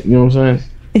 that. Like, you know what I'm saying?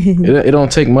 it don't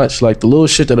take much. Like the little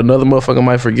shit that another motherfucker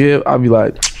might forgive, I'll be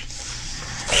like,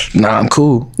 nah, I'm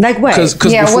cool. Like what? Cause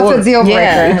Yeah, before, what's a deal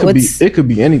breaker? it could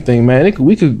be anything, man.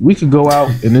 We could go out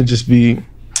and it just be,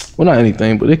 well, not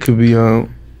anything, but it could be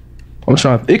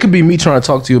it could be me trying to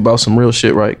talk to you about some real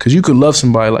shit, right? Because you could love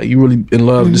somebody, like you really in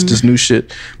love, this new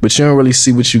shit, but you don't really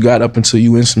see what you got up until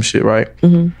you in some shit, right?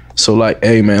 So like,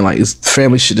 hey man, like it's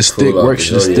family shit is thick, work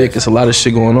shit is thick. It's a lot of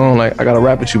shit going on. Like I gotta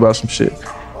rap with you about some shit,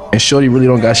 and shorty really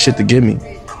don't got shit to give me.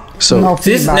 So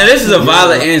this is a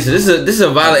violent answer. This is a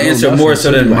violent answer more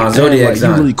so than my zodiac like, sign.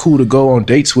 you really cool to go on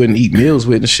dates with and eat meals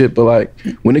with and shit, but like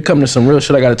when it comes to some real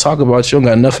shit I gotta talk about, you don't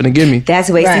got nothing to give me. That's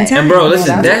wasting time. And bro,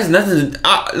 listen, that's nothing.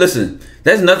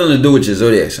 That's nothing to do with your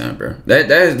zodiac sign, bro.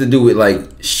 That has to do with like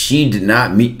she did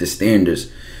not meet the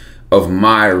standards of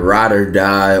my ride or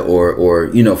die, or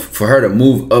for her to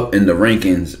move up in the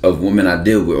rankings of women I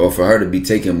deal with, or for her to be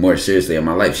taken more seriously in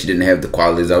my life. She didn't have the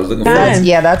qualities I was looking for. That's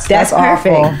perfect.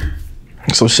 awful.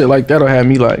 So shit like that'll have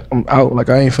me like, I'm out. Like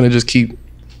I ain't finna just keep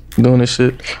doing this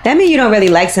shit. That means you don't really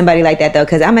like somebody like that though,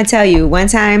 because I'm gonna tell you, one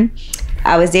time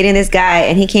I was dating this guy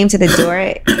and he came to the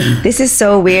door. This is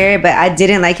so weird, but I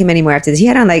didn't like him anymore after this. He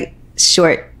had on like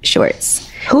short shorts.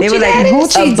 They were like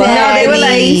Hoochie no, they were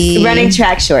like running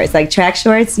track shorts. Like track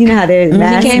shorts, you know how they're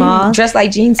mad He came small. dressed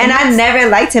like jeans. And I never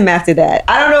liked him after that.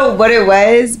 I don't know what it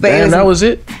was, but That was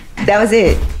it. That was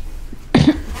it.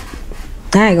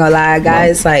 I ain't gonna lie,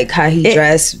 guys like how he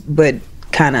dressed, but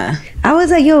kind of. I was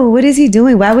like, yo, what is he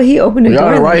doing? Why would he open the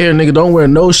door? Y'all right here, nigga. Don't wear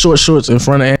no short shorts in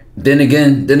front of. Then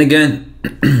again,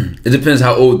 it depends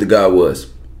how old the guy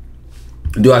was.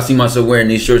 Do I see myself wearing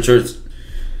these short shorts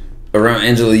around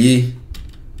Angela Yee?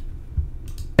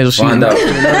 Find out on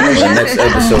the next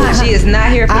episode. She is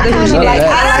not here for the hoochie.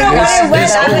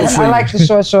 I like the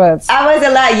short shorts. I was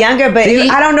a lot younger, but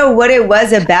I don't know what it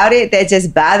was about it that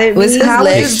just bothered me. Was his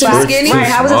legs too skinny? Right,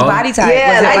 How was his body type?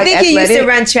 Yeah, Was it, I like, think he used to athletic?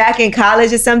 run track in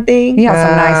college or something. He had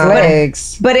some nice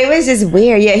legs. But it was just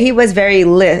weird. Yeah, he was very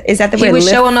lit. Is that the word? He was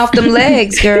lift? showing off them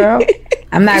legs, girl.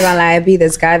 I'm not gonna lie, it be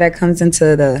this guy that comes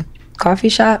into the coffee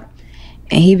shop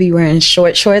and he be wearing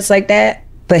short shorts like that,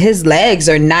 but his legs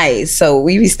are nice. So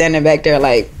we be standing back there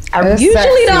like, I It's usually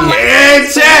sexy. don't like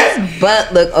Yeah, chat. his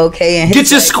butt look okay. And his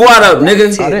Get your squat up,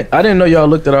 nigga. I didn't know y'all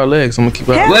looked at our legs. I'm gonna keep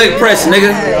up. Leg press,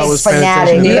 nigga. I was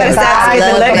Fanatic. paying You gotta attention. stop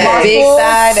saying the leg that press. big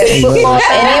side and even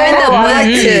the butt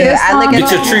too. I look Get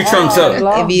at your tree trunks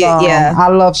up. If you, yeah. I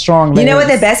love strong legs. You know what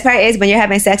the best part is when you're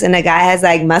having sex and the guy has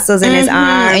like muscles in his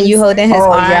arms and you holding his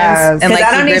Oh, arms. yes. And Because like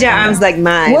I don't you need your grip on arms them. like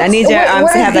mine. I need your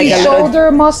arms to have like a little.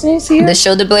 shoulder muscles here. The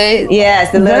shoulder blade.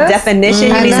 Yes, the little This? definition.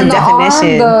 You And need some then the arm,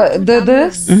 definition. the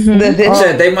this. The this.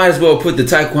 Chat, they might as well put the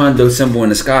TyKwonDoe symbol in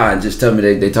the sky and just tell me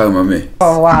they talking about me.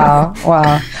 Oh wow.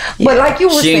 But like you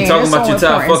were She ain't saying, talking it's about so you,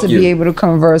 Ty. important Fuck to you. be able to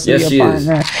converse Yes, with she your is.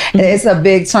 partner. It's a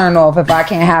big turn off if I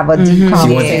can't have a deep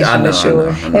conversation I know, with you.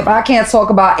 I know. If I can't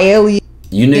talk about aliens.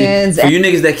 You niggas, for you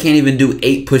niggas that can't even do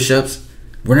 8 push-ups,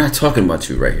 we're not talking about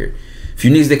you right here. If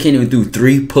you niggas that can't even do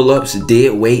 3 pull-ups,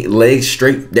 dead weight, legs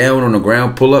straight down on the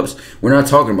ground pull-ups, we're not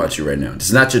talking about you right now.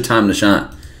 It's not your time to shine.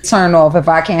 Turn off if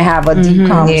I can't have a deep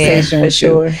conversation with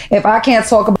you. If I can't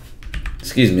talk about.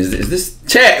 Excuse me, is this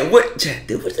chat? What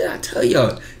did I tell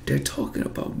y'all? They're talking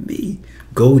about me.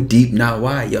 Go deep, not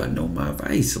wide. Y'all know my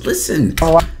advice. Listen.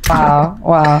 Wow.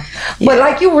 But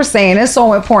like you were saying, it's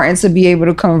so important to be able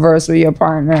to converse with your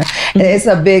partner. It's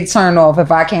a big turn off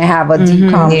if I can't have a deep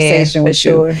conversation with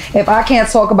you. If I can't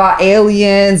talk about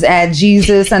aliens and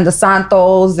Jesus and the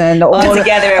Santos and all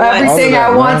together at once. everything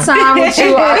at one time with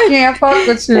you, I can't fuck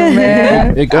with you,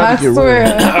 man. It gotta I get real.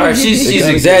 swear. All right, she's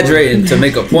exaggerating to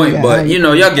make a point, but you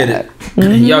know, y'all get it.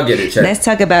 Y'all get it, chat. Let's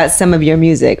talk about some of your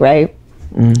music, right?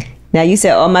 Now you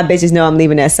said all my bitches know I'm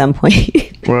leaving at some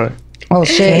point. Right. Oh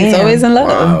shit. He's always in love.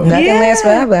 Wow. Nothing lasts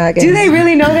forever, I guess. Do they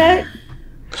really know that?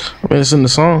 I mean, it's in the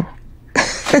song.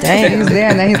 Damn. He's there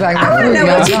and then he's like, I don't know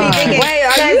what you be thinking. Wait,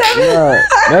 are you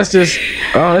that's just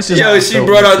Yo, she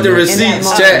brought out the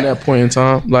receipts, at chat. that point in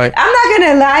time. Like, I'm not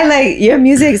gonna lie, like your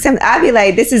music, I'd be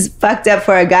like, this is fucked up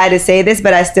for a guy to say this,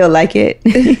 but I still like it. I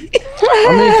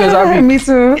mean, because I be, me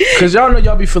too. Because y'all know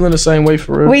y'all be feeling the same way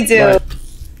for real. We do. Like,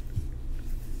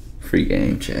 Free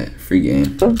game, chat. Free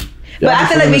game. But I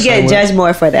feel like we get judged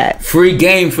more for that. Free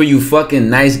game for you fucking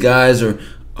nice guys, or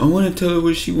I want to tell her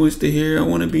what she wants to hear. I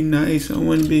want to be nice. I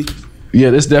want to be. yeah,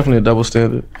 that's definitely a double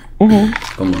standard. Come on,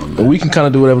 But man. we can kind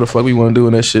of do whatever the fuck we want to do,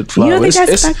 and that shit fly. You don't But think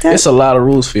that's fucked up? it's a lot of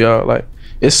rules for y'all. Like,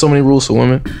 it's so many rules for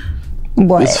women.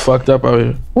 What? It's fucked up out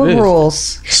here. What It is.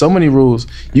 rules? So many rules.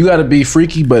 You got to be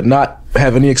freaky, but not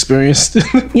have any experience.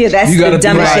 Yeah, that's You the gotta be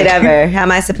dumbest shit like- ever. How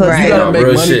am I supposed You to? gotta make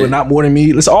real money, shit. but not more than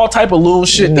me. It's all type of little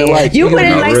shit that like You niggas-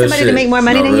 wouldn't No, like real somebody to shit. make more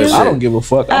money No, than real you? shit. I don't give a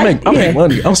fuck. I make yeah.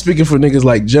 money. I'm speaking for niggas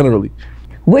like generally.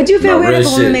 Would you feel No, weird real if a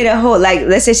woman shit. made a whole, like,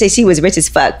 let's just say she was rich as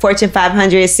fuck, Fortune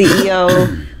 500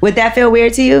 CEO? Would that feel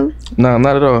weird to you? Nah,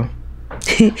 not at all.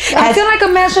 I feel like a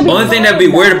man should be. Only thing that'd be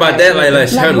weird about that, like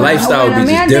her when- lifestyle when would a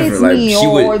be just man different. dates Like me she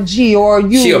or would. G or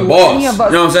you. She a boss. any of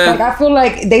us, You know what I'm saying? Like I feel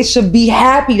like they should be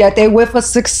happy that they with a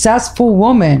successful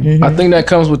woman. I think that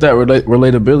comes with that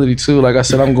relatability too. Like I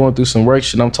said, I'm going through some work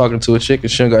shit. I'm talking to a chick and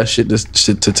she ain't got shit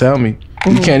to tell me.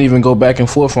 You can't even go back and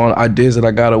forth on ideas that I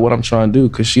got or what I'm trying to do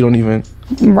because she don't even.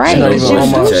 Right. She not even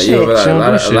on my Chat, you know, like, She a don't lot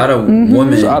do of shit.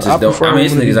 women So I just don't. prefer I mean,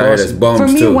 these women to niggas be out here that's bossy. bums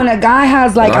For me, too. when a guy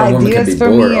has like A lot of women ideas can be for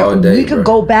bored me, all day, we could bro.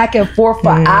 go back and forth for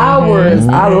hours.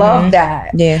 I love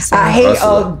that. Yes. I hate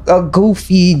Hustle. a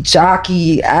goofy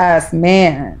jockey ass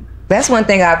man. That's one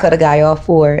thing I'll cut a guy off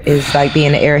for is like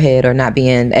being an airhead or not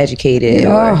being educated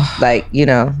or like, you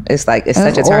know, it's like, it's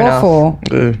That's such a turn off. awful.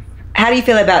 Yeah. How do you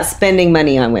feel about spending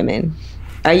money on women?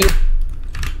 Are you?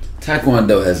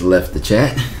 TyKwonDoe has left the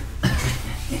chat.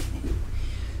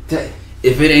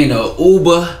 If it ain't a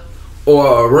Uber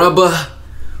or a rubber,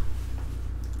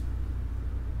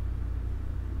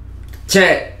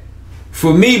 chat.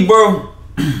 For me, bro,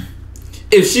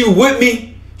 if she with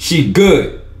me, she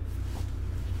good.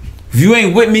 If you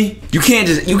ain't with me, you can't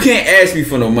ask me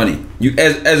for no money. You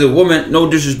as a woman, no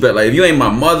disrespect. Like if you ain't my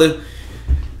mother,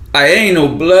 I ain't no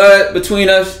blood between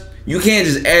us. You can't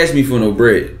just ask me for no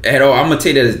bread at all. I'm gonna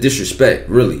take that as disrespect.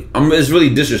 Really, it's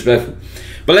really disrespectful.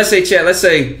 But let's say, chat. Let's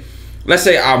say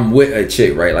I'm with a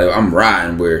chick, right? Like I'm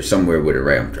riding somewhere with her,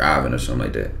 right? I'm driving or something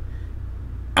like that.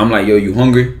 I'm like, yo, you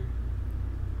hungry?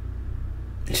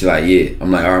 She's like, yeah.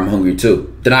 I'm like, all right, I'm hungry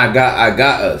too. Then I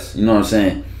got us. You know what I'm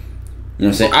saying? You know what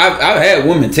I'm saying? I've had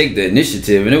women take the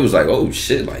initiative, and it was like, oh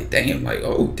shit, like damn,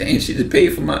 she just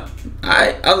paid for my.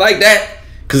 I like that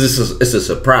because it's a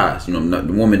surprise. You know,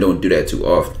 the woman don't do that too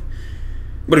often.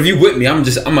 But if you with me, I'm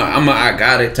a I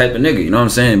got it type of nigga. You know what I'm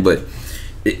saying? But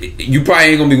you probably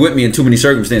ain't gonna be with me in too many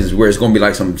circumstances where it's gonna be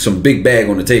like some big bag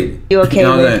on the table. You okay You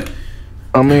know what I'm with saying?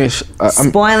 I mean,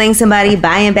 spoiling somebody,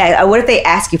 buying back? Or what if they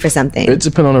ask you for something? it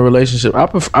depends on the relationship. I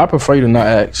prefer you to not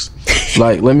ask.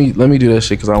 Like, let me do that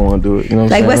shit because I want to do it. You know what I'm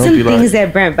Like, saying? what's Don't some be things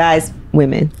that Brent buys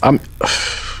women?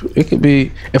 It could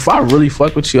be if I really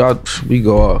fuck with you, we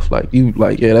go off. Like you,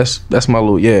 like yeah, that's my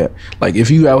little yeah. Like if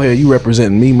you out here, you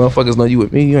representing me, motherfuckers know you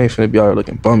with me. You ain't finna be out here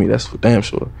looking bummy. That's for damn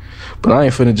sure. But I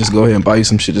ain't finna just go ahead and buy you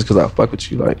some shit just because I fuck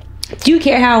with you. Like, Do you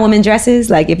care how a woman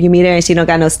dresses? Like if you meet her and she don't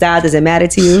got no style, does it matter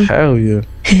to you? hell yeah.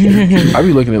 I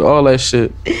be looking at all that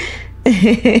shit.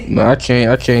 No, I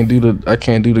can't do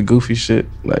the goofy shit.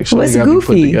 Like shit What's gotta be put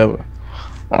goofy? together.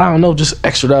 I don't know, just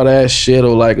extra out ass shit,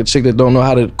 or like a chick that don't know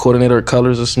how to coordinate her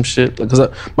colors or some shit. Because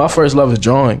my first love is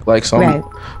drawing. Like so,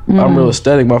 I'm real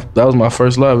aesthetic. That was my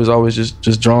first love. Is always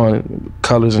just drawing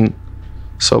colors, and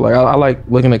so like I like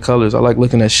looking at colors. I like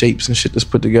looking at shapes and shit that's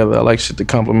put together. I like shit to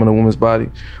complement a woman's body.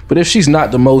 But if she's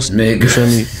not the most, you feel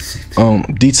me,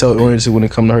 detail oriented when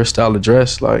it comes to her style of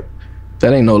dress, like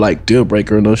that ain't no like deal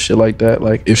breaker or no shit like that.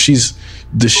 Like if she's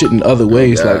the shit in other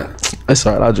ways, like that's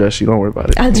alright, I'll dress you, don't worry about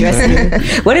it. I'll dress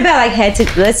you. What about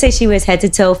like let's say she was head to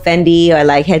toe Fendi or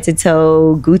like head to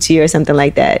toe Gucci or something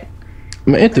like that? I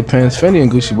mean, it depends. Fendi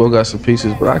and Gucci both got some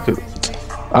pieces, but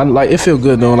I like it feel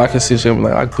good though, and I can see shit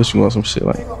like I can put you on some shit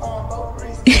like.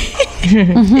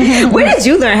 Where did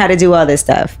you learn how to do all this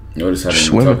stuff? Notice how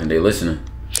they talking, they listening.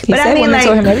 But I mean, like,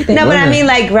 no, but I mean,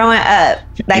 like, growing up,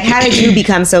 like, how did you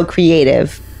become so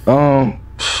creative?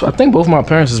 I think both my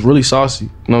parents is really saucy.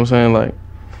 You know what I'm saying? Like,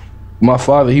 my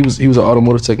father, he was an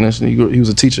automotive technician. He was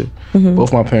a teacher.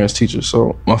 Both my parents teachers.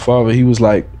 So my father, he was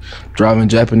like driving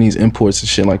Japanese imports and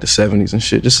shit like the 70s and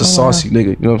shit. Just a saucy nigga.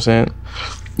 You know what I'm saying?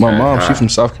 My mom, she from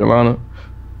South Carolina.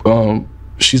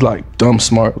 She's like dumb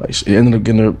smart. Like she ended up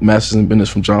getting her master's in business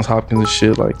from Johns Hopkins and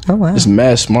shit. Like, just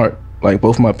mad smart. Like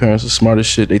both of my parents are smart as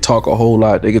shit. They talk a whole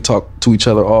lot. They could talk to each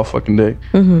other all fucking day.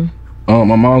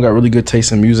 My mom got really good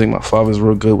taste in music. My father's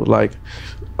real good with like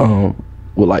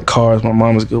cars. My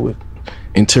mom is good with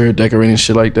interior decorating,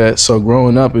 shit like that. So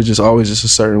growing up, it's just always just a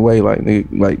certain way.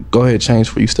 Like go ahead, change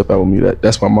before you step out with me.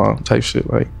 That's my mom type shit.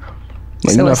 Like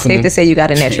so it's safe to say you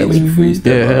got it naturally.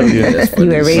 Yeah, hell yeah. You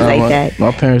were raised like that.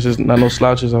 My parents just not no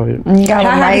slouches out here. You got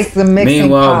a nice mixing.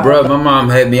 Meanwhile, bro, my mom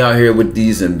had me out here with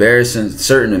these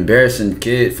certain embarrassing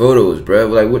kid photos, bro.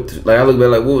 Like what? Like I look back,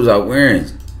 like what was I wearing?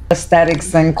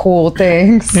 Aesthetics and cool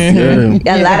things. A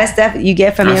lot of stuff you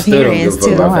get from your parents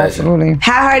too. Absolutely.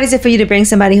 How hard is it for you to bring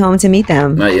somebody home to meet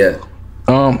them? Not yet.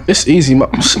 It's easy.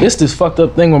 It's this fucked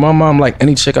up thing with my mom, like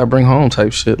any chick I bring home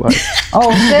type shit. Like,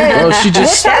 oh shit, bro, she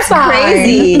just that's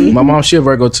crazy. My mom, she a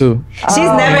Virgo too. She's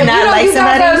never not like you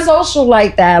somebody. Guys are social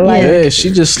like that. Like, yeah,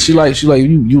 she like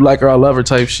you like her, I love her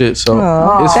type shit. So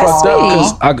it's fucked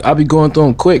up because I be going through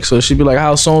them quick. So she be like,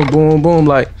 how songs boom boom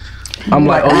like. I'm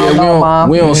like, oh yeah,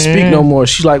 we don't speak no more.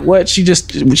 She's like, what? She just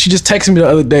texted me the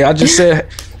other day. I just said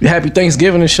happy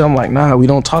Thanksgiving and shit. I'm like, nah, we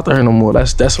don't talk to her no more.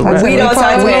 That's a wrap. We don't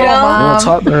talk to her. We don't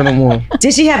talk to her no more.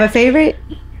 Did she have a favorite?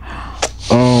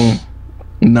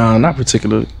 Nah, not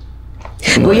particularly.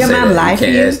 Will your mom lie for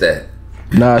you? Can't ask that.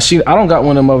 Nah, I don't got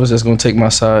one of them mothers that's gonna take my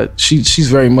side. She's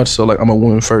very much so like I'm a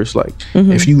woman first. Like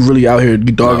if you really out here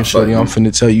dogging shit, I'm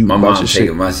finna tell you my about mom your taking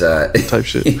shit. my side Type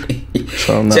shit.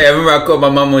 So I'm not. I remember I called my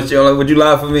mom on shit. I'm like, would you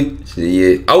lie for me? She said,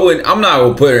 yeah. I'm not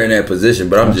gonna put her in that position,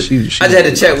 but I just had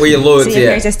to check where your loyalty So your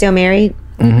parents are still married?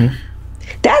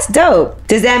 That's dope.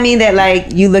 Does that mean that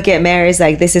like you look at marriage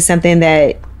like this is something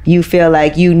that you feel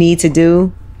like you need to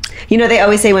do? You know, they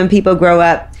always say when people grow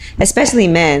up, especially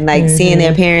men, like seeing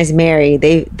their parents married,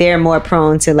 they're more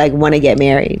prone to like want to get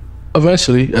married.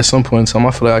 Eventually, at some point in time,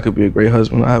 I feel like I could be a great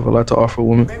husband. I have a lot to offer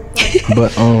women,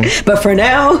 but for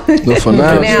now,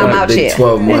 I'm out here.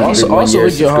 12 months. Also,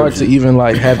 it get hard to even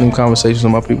like have them conversations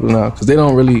with my people now because they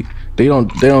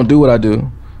don't do what I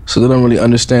do, so they don't really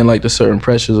understand like the certain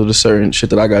pressures or the certain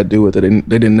shit that I gotta deal with that they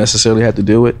didn't necessarily have to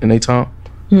deal with in their time.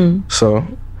 So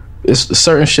it's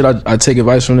certain shit I take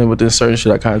advice from them, but then certain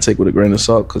shit I kind of take with a grain of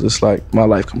salt because it's like my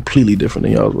life completely different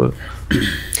than y'all's was.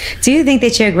 Do you think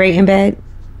that you're great in bed?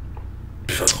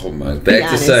 Oh my! Back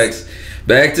to sex,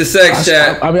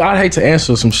 chat. I mean, I'd hate to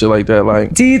answer some shit like that.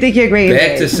 Like, do you think you're great in bed?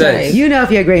 Back to sex. You know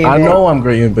if you're great in bed. I know I'm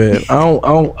great in bed.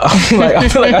 I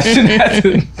feel like I shouldn't have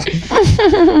to.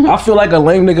 I feel like a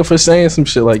lame nigga for saying some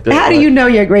shit like that. How do you know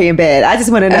you're great in bed? I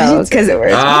just want to know because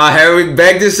Harry,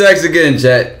 back to sex again,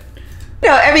 chat.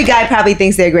 No, every guy probably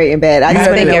thinks they're great in bed. I just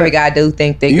think every guy do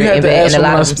think they're great in bed, and a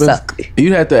lot of them suck.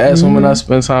 You have to ask women I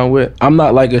spend time with. I'm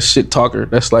not like a shit talker.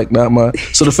 That's like not my.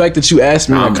 So the fact that you asked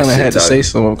me, I kind of had to say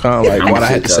something. I'm kind of like, why I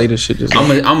had to say this shit? Just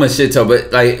I'm a shit talker,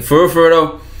 but like for real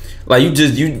though, like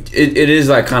it is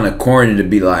like kind of corny to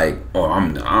be like, oh,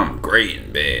 I'm great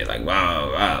in bed, like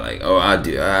wow, like oh I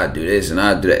do this and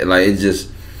I do that. Like it's just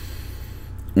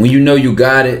when you know you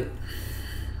got it,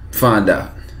 find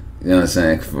out. You know what I'm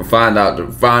saying? Find out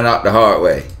the hard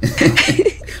way.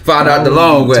 Find out the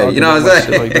long way. You know what I'm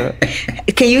saying?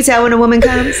 Like can you tell when a woman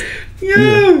comes?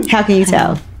 Yeah. How can you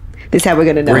tell? This is how we're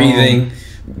gonna know. Breathing,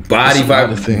 body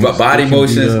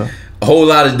motions, a whole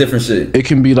lot of different shit. It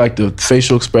can be like the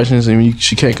facial expressions, and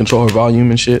she can't control her volume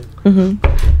and shit.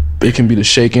 It can be the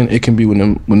shaking. It can be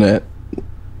when that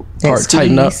part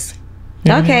tighten up.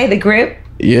 Okay, the grip.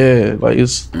 Yeah, like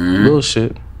it's little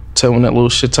shit. Tell when that little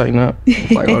shit tighten up.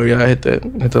 Like, oh yeah, I hit that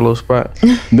little spot.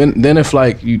 Then if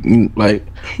like you like,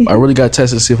 I really got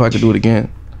tested to see if I could do it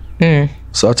again.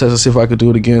 So I tested to see if I could do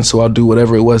it again. So I'll do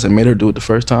whatever it was that made her do it the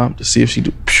first time to see if she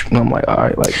do. And I'm like, all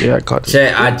right, like yeah, I caught this.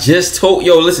 Chad, I just told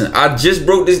listen, I just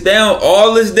broke this down,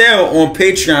 all this down on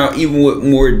Patreon, even with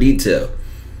more detail.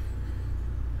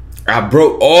 I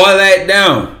broke all that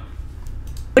down.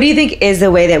 What do you think is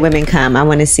the way that women come? I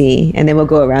want to see, and then we'll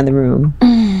go around the room.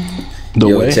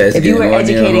 If you were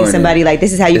educating somebody like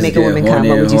this is how you make a woman come,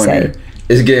 what would you say?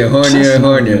 It's getting hornier and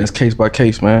hornier. It's case by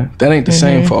case, man. That ain't the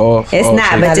same for all. It's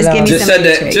not, but just give me some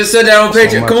tricks. Just said that on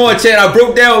Patreon. Come on, Chad. I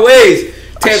broke down ways.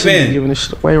 Tap in. Giving this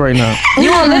shit away right now.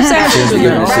 You on lip service?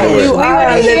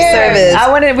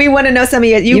 We want to know some of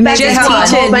your. You just teach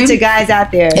a whole bunch of guys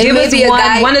out there. Give us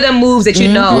one of them moves that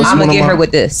you know. I'm gonna get her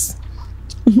with this.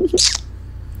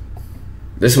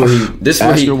 This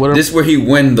where he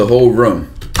win the whole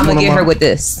room. I'm gonna get her with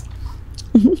this.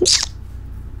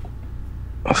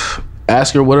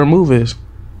 Ask her what her move is.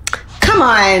 Come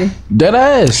on. Dead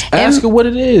ass. Ask her what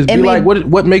it is. Be like,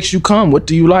 what makes you come? What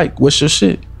do you like? What's your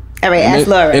shit? All right, ask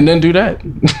Laura. And then do that.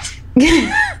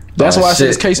 That's why I said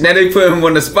it's case. Now they put him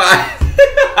on the spot.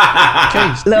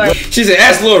 Laura. She said,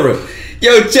 ask Laura.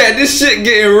 Yo, chat, this shit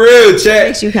getting real, chat.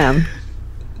 Makes you come.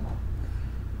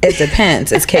 It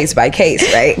depends. It's case by case,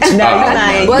 right? No, you're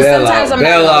lying. Well, sometimes I'm not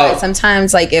gonna lie.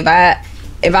 Sometimes, like, if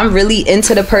I'm really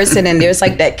into the person and there's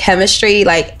like that chemistry,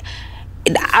 like,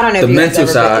 I don't know if the you mental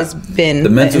guys ever, side, it's been the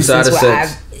mental side of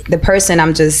sex. The person,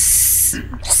 I'm just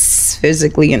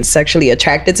physically and sexually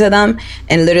attracted to them,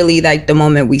 and literally, like, the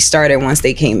moment we started, once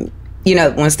they came, you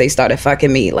know, once they started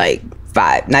fucking me, like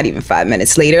not even 5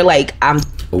 minutes later, like, I'm.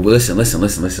 Oh, listen. I'll get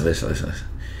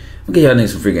y'all niggas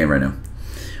some free game right now.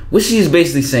 What she's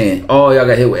basically saying, oh, y'all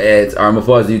got hit with ads. All right, I'm gonna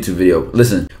pause the YouTube video.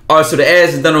 Listen. All right, so the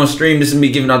ads is done on stream. This is me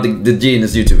giving out the G in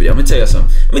this YouTube video. I'm gonna tell you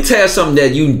something. Let me tell you something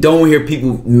that you don't hear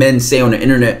men say on the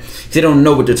internet. They don't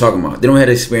know what they're talking about. They don't have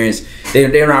the experience.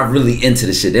 They're not really into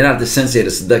the shit. They're not the sensei of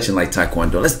the seduction like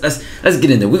TyKwonDoe. Let's get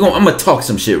in there. I'm gonna talk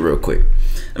some shit real quick.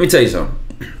 Let me tell you something.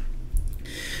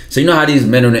 So you know how these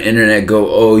men on the internet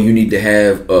go, oh, you need to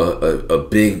have a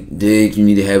big dick, you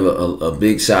need to have a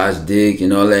big size dick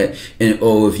and all that, and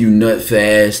oh, if you nut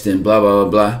fast and blah, blah, blah,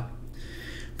 blah.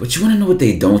 But you want to know what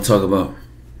they don't talk about?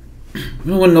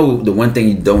 You want to know the one thing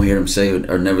you don't hear them say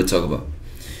or never talk about?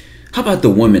 How about the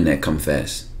women that come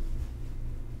fast?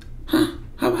 Huh?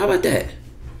 How about that?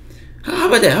 How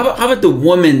about that? How about the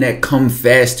women that come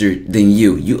faster than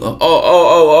you?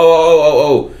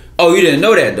 Oh, you didn't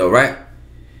know that though, right?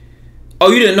 Oh,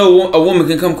 you didn't know a woman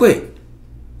can come quick.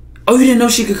 Oh, you didn't know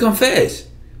she could come fast.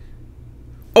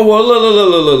 Oh, well,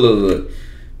 look.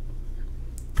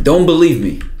 Don't believe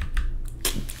me.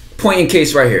 Point in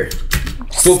case right here.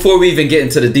 Before we even get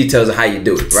into the details of how you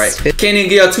do it, right? Can't even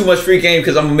give y'all too much free game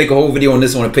because I'm going to make a whole video on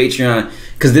this on the Patreon,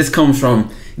 because this comes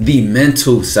from the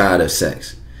mental side of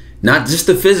sex. Not just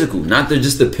the physical, not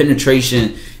just the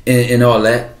penetration and all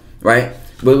that, right?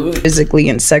 But physically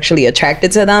and sexually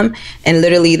attracted to them, and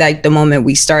literally, like, the moment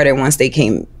we started, once they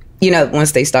came, you know,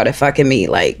 once they started fucking me,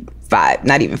 like,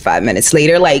 not even 5 minutes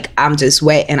later, like, I'm just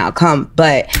wet and I'll come.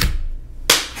 But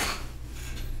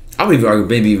I would even argue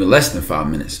maybe even less than 5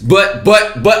 minutes. But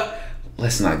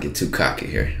let's not get too cocky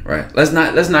here, right? Let's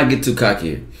not get too cocky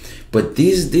here. But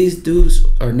these dudes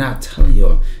are not telling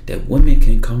y'all that women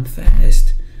can come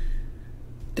fast.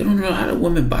 They don't know how the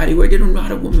woman body work. They don't know how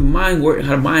the woman mind work,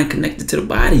 how the mind connected to the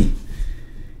body.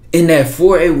 In that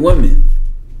 4A woman.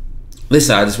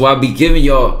 Listen, that's why I be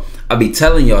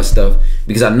telling y'all stuff,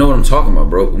 because I know what I'm talking about,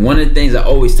 bro. One of the things I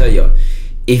always tell y'all,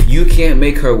 if you can't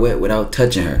make her wet without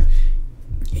touching her,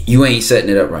 you ain't setting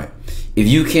it up right. If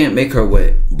you can't make her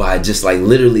wet by just like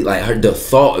literally like the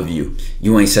thought of you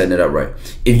ain't setting it up right.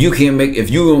 If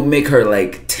you don't make her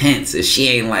like tense, if she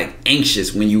ain't like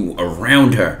anxious when you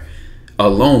around her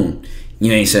alone,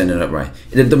 you ain't setting it up right.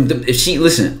 If she,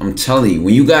 listen, I'm telling you,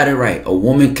 when you got it right, a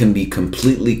woman can be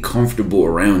completely comfortable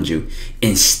around you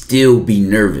and still be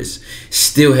nervous,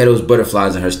 still have those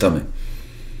butterflies in her stomach.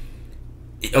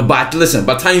 By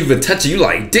the time you even touch it, you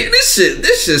like, damn, this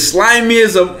shit slimy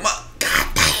as a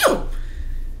goddamn.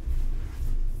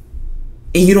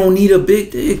 And you don't need a big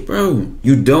dick, bro.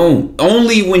 You don't.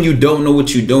 Only when you don't know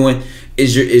what you're doing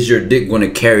is your dick going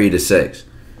to carry the sex.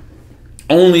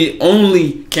 Only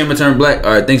camera turn black.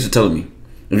 All right, thanks for telling me.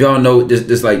 If y'all know,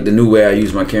 this like the new way I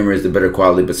use my camera is the better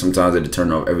quality, but sometimes I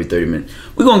turn off every 30 minutes.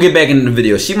 We're gonna get back into the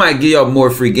video. She might give y'all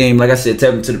more free game. Like I said,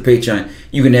 tap into the Patreon.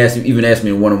 You can ask me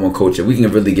in one-on-one coaching. We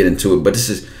can really get into it. But this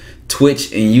is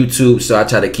Twitch and YouTube, so I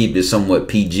try to keep this somewhat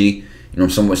PG. You know,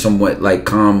 somewhat like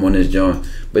calm on this joint.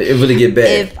 But it really get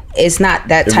bad. If it's not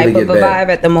that type of a vibe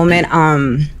at the moment,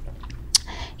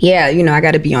 yeah, you know, I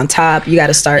got to be on top. You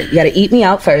got to eat me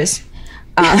out first.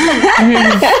 If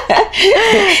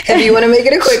you want to make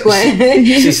it a quick one.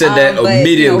 She said that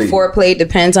immediately. You know, foreplay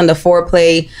depends on the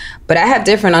foreplay, but I have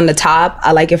different on the top.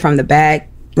 I like it from the back,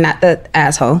 not the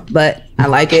asshole, but I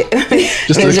like it.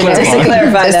 Just to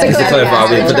clarify. Put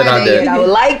that out there. I would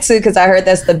like to, because I heard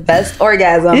that's the best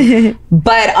orgasm.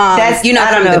 But you know,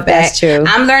 I don't know if that's true.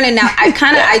 I'm learning now.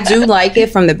 I do like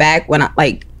it from the back when I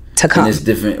like to come. And there's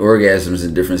different orgasms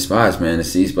in different spots, man. The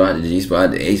C spot, the G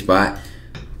spot, the A spot.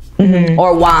 Mm-hmm.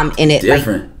 Or while I'm in it,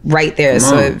 different. Like right there.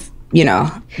 So if, you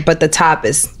know, but the top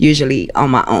is usually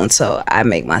on my own, so I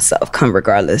make myself come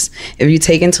regardless. If you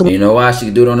take into, you know why she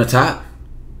could do it on the top?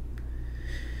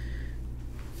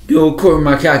 You know, according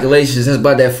to my calculations, that's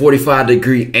about that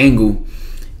 45-degree angle.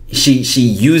 She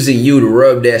using you to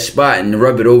rub that spot and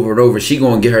rub it over and over. She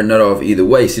gonna get her nut off either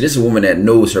way. See, this is a woman that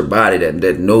knows her body,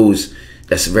 that knows,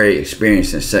 that's very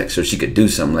experienced in sex, so she could do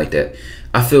something like that.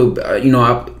 I feel, you know,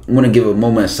 I want to give a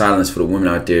moment of silence for the women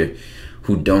out there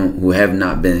who have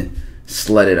not been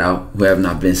slutted out, who have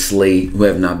not been slayed, who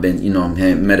have not been, you know,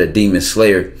 met a demon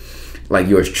slayer. like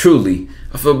yours truly,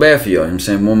 I feel bad for y'all. You know what I'm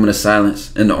saying? Moment of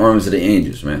silence in the arms of the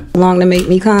angels, man. Long to make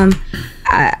me come,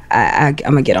 I'm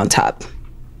gonna get on top.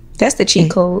 That's the cheat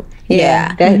code.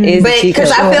 Yeah, that is. But because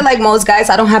I feel like most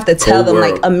guys, I don't have to tell them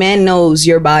like a man knows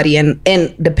your body and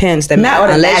depends that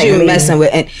unless you're messing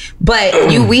with it. But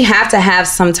we have to have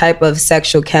some type of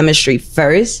sexual chemistry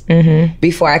first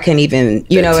before I can even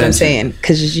know what I'm saying.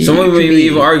 Because some women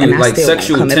even argue like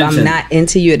sexual tension. If I'm not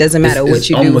into you, it doesn't matter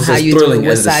what you do, how you do it,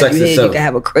 what side you hit. You can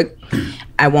have a crook.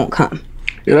 I won't come.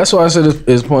 Yeah, that's why I said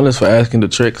it's pointless for asking the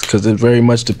tricks, because it very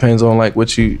much depends on like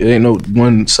what you. It ain't no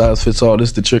one size fits all.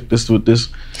 This the trick. This with this.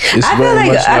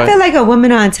 I feel like a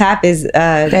woman on top is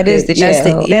that is the trick.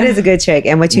 That is a good trick,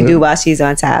 and what you do while she's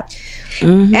on top.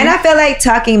 And I feel like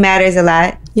talking matters a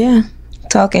lot. Yeah.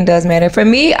 Talking does matter. For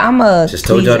me, I'm a just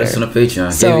told y'all this on the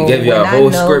Patreon. So gave y'all a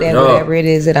whole script. That whatever it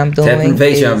is that I'm doing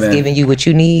is giving you what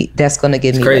you need. That's gonna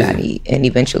give me what I need, and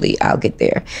eventually I'll get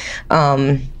there.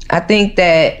 I think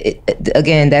that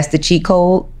again, that's the cheat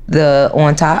code, the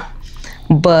on top.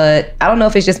 But I don't know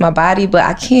if it's just my body, but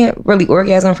I can't really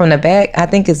orgasm from the back. I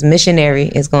think it's missionary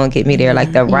is gonna get me there,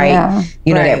 like the right,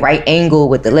 that right angle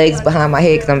with the legs behind my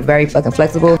head, because I'm very fucking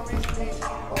flexible.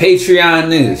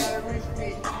 Patreon is.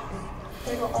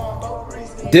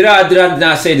 Did I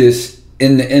not say this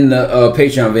in the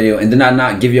Patreon video, and did I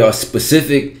not give y'all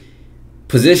specific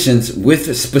positions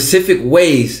with specific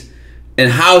ways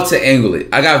and how to angle it?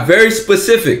 I got very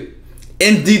specific,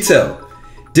 in detail.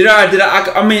 Did I?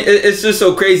 I mean, it's just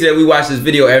so crazy that we watched this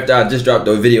video after I just dropped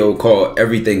a video called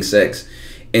 "Everything Sex,"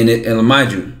 and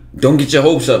mind you, don't get your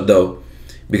hopes up though,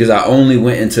 because I only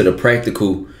went into the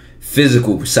practical,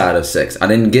 physical side of sex. I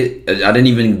didn't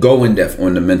even go in depth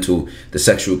on the mental, the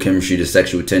sexual chemistry, the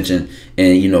sexual tension,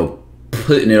 and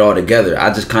putting it all together.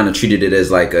 I just kind of treated it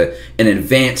as like an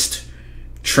advanced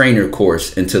trainer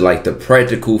course into like the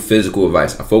practical physical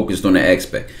advice. I focused on the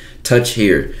aspect. Touch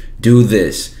here, do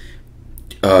this,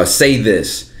 say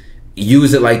this,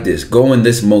 use it like this, go in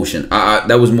this motion.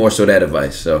 That was more so that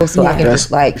advice. So I can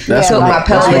just like tilt my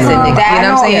pelvis in, you know what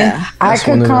I'm saying? Yeah. I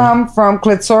could come from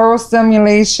clitoral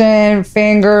stimulation,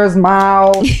 fingers,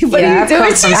 mouth. What are you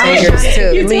doing? Fingers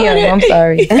too. Liam, I'm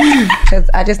sorry, because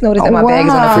I just noticed that my bag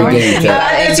is on the free game. You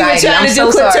were trying to do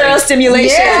clitoral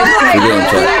stimulation. I'm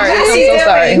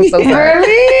so sorry.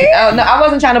 Really? Oh no, I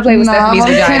wasn't trying to play with Stephanie's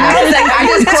vagina.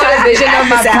 I just caught a vision of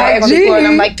my bag on the floor, and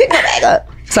I'm like, pick my bag up.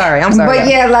 Sorry, I'm sorry. But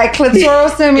yeah, like clitoral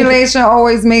stimulation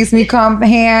always makes me come.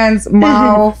 Hands,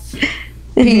 mouth,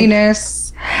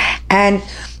 penis. And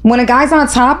when a guy's on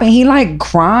top and he like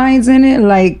grinds in it,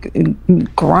 like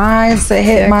grinds to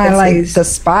hit my like the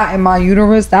spot in my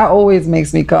uterus, that always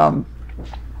makes me come.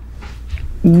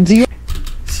 Do you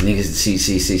see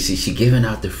niggas she giving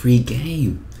out the free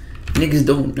game. Niggas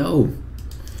don't know.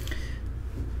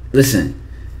 Listen,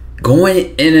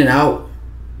 going in and out.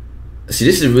 See,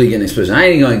 this is really getting explicit. I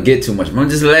ain't even gonna get too much.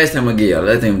 This is the last time I get y'all.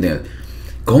 Last thing I'm doing.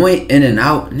 Going in and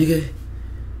out, nigga,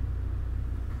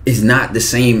 is not the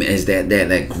same as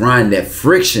that grind, that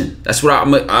friction. That's what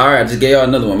alright, I just gave y'all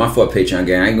another one. My fault, Patreon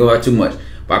gang. I ain't go out too much.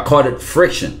 But I called it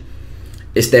friction.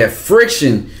 It's that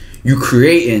friction you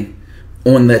creating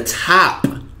on the top.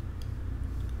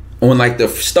 On like the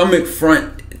stomach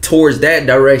front towards that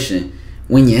direction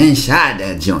when you're inside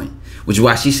that joint. Which is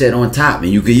why she said on top,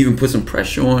 and you could even put some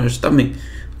pressure on her stomach,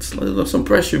 some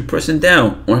pressure pressing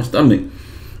down on her stomach,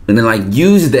 and then like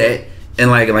use that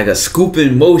and like a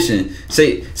scooping motion.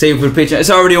 Say for the Patreon, it's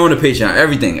already on the Patreon.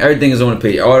 Everything is on the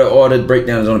Patreon. All the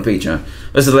breakdowns on the Patreon.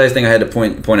 That's the last thing I had to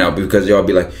point out, because y'all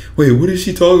be like, wait, what is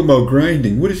she talking about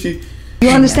grinding? What is she? You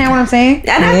understand what I'm saying?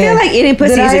 And I feel like eating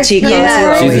pussy is a cheat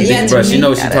code. She's a big brush. She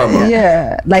knows what she's talking about.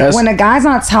 Yeah, like when a guy's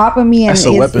on top of me and it's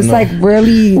like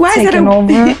really taking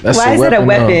over. Why is it a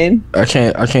weapon? I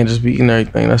can't just be eating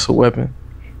everything. That's a weapon.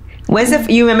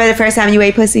 You remember the first time you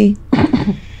ate pussy?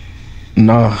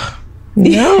 No.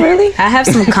 No, really? I have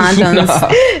some condoms.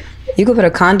 You could put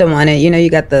a condom on it. You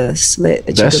got the slit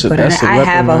that you could put on it. I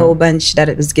have a whole bunch that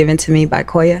it was given to me by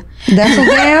Koya. That's a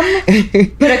damn.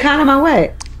 Put a condom on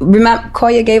what? Remember,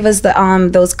 Koya gave us the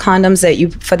those condoms that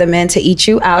for the men to eat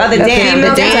you out. Oh, the dam.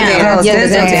 The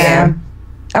dam.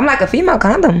 I'm like a female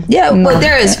condom. Yeah, well,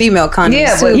 there is female condoms.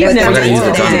 Yeah, but you've never used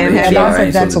the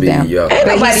dam. That's a dam.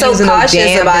 But he's so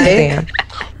cautious about it.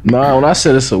 No, when I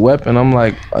said it's a weapon, I'm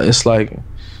like, it's like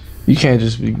you can't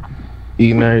just be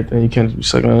eating everything. You can't just be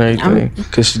sucking on everything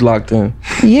because she's locked in.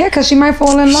 Yeah, because she might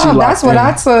fall in love. That's what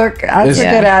I took. I took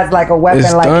it as like a weapon.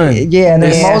 Like, the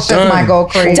emotions might go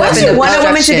crazy. Don't you want a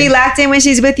woman to be locked in when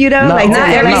she's with you though? No, like not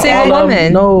every single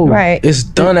woman. No, right? It's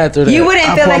done after that. You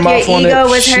wouldn't feel like your ego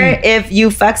was hurt if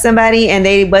you fucked somebody and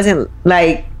they wasn't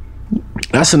like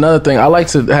That's another thing. I like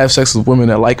to have sex with women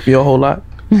that like me a whole lot.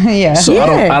 Yeah. So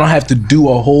I don't have to do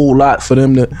a whole lot for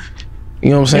them to. You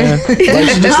know what I'm saying?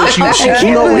 Like, just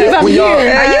you know, when y'all,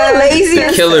 are you lazy?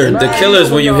 The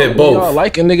killers when you hit both. Y'all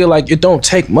like a nigga, like it don't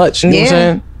take much. You know what I'm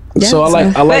saying? Yeah. So I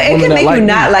like but it women can make that you like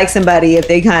not like somebody if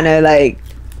they kind of like.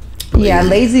 Yeah,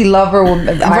 lazy lover.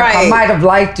 I might have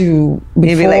liked you before.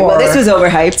 Maybe like, well, this was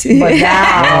overhyped. But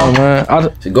now, oh,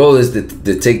 man. The goal is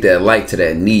to take that like to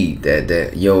that need.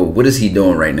 That yo, what is he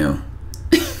doing right now?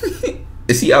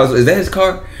 Is he out? Is that his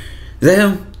car? Is that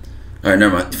him? All right,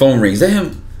 never mind. Phone rings. Is that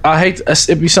him? I hate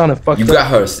it be sounding fucked you up. Got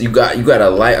her. You got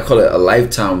a I call it a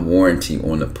lifetime warranty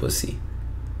on the pussy.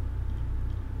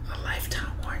 A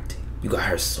lifetime warranty. You got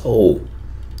her soul.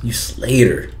 You slayed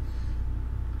her.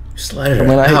 You slayed her. I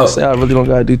mean, I hate to say I really don't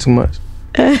gotta do too much.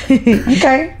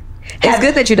 Okay. It's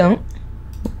good that you don't.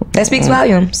 That speaks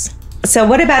volumes. So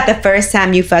what about the first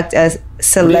time you fucked a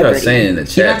celebrity? What are you saying in the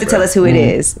chat, you don't have to tell us who it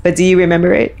is, but do you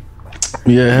remember it?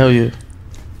 Yeah, hell yeah.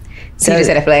 So you just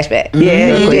had a flashback.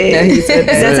 Yeah, you did. So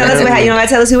tell us you don't gotta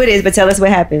tell us who it is, but tell us what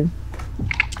happened.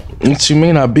 What you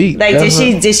mean I beat? Like,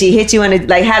 did she hit you on it?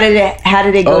 Like, how did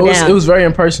it go down? It was very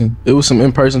in person. It was some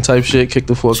in person type shit. Kicked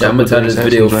the fuck. I'm gonna tell this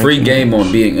video free game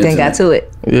on being intimate. Then got to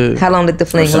it. Yeah. How long did the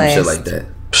fling last? Shit like that.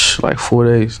 Like 4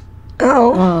 days.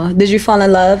 Oh. Did you fall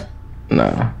in love?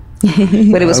 Nah.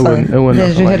 But it was fun.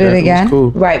 Did you hit it again?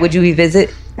 Cool. Right. Would you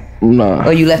revisit? Nah.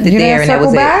 Or you left it there and that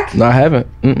was back? it? No, I haven't.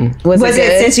 Was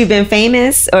it since you've been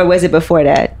famous, or was it before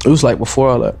that? It was like before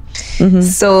all that. Mm-hmm.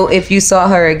 So if you saw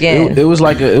her again, it was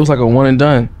like a one and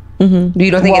done. Mm-hmm.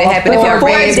 You don't think it happened if 4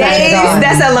 days?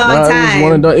 That's a long time. It was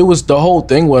one and done. It was the whole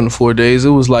thing wasn't 4 days. It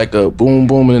was like a boom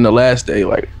boom, and then the last day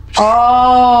like.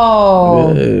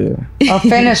 Oh, yeah. A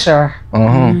finisher.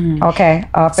 Okay.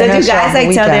 So do guys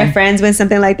like tell their friends when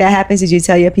something like that happens? Did you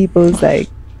tell your people's like?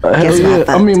 Hell yeah.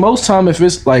 I mean, most time if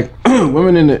it's like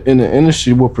women in the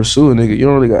industry will pursue a nigga, you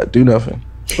don't really gotta do nothing.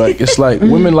 Like it's like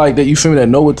women like that, you feel me, that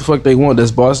know what the fuck they want.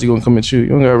 That's bossy gonna come at you. You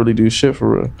don't gotta really do shit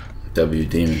for real. W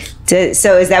demons.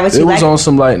 So is that what you like? It was on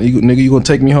some like, nigga, you gonna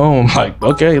take me home? Like,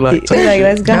 okay, like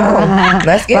let's go.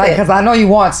 Let's get it. Because I know you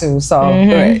want to. So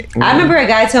I remember a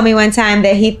guy told me one time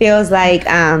that he feels like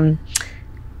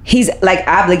he's like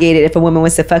obligated if a woman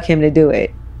wants to fuck him to do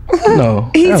it. No.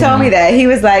 He told me that. He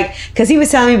was like, because he was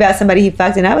telling me about somebody he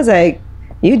fucked, and I was like,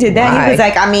 you did that? Why? He was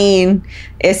like, I mean,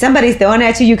 if somebody's throwing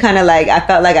at you, you kind of like, I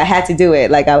felt like I had to do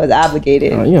it. Like I was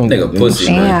obligated. You don't nigga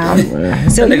pussy, man.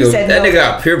 So that you said that no. nigga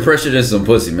got peer pressure than some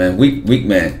pussy, man. Weak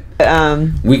man.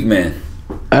 Weak man.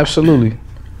 Absolutely.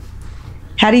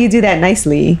 How do you do that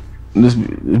nicely? Just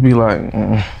be like,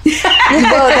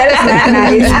 Well, that is not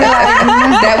nice.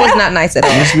 That was not nice at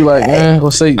all. just be like,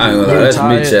 let's say. I ain't gonna lie, that's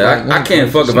me, Chad. I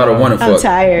can't fuck if I don't want to fuck. I'm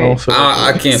tired.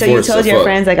 I can't So force you told to your fuck.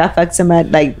 friends like I fucked somebody,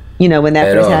 like, you know, when that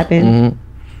At first all. happened?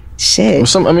 Shit.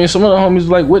 Some of the homies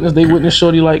like they witnessed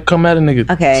shorty like come at a nigga.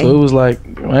 Okay. So it was like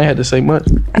I ain't had to say much.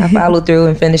 I followed through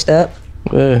and finished up.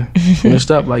 Yeah,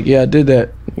 finished up like I did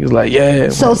that. He was like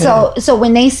So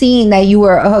when they seen that you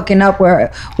were hooking up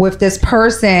with this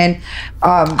person,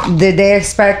 did they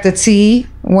expect the tea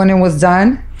when it was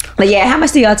done? But yeah, how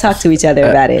much do y'all talk to each other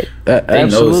about it?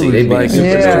 Absolutely. They like,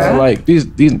 like these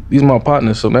my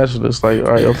partners, so naturally it's like,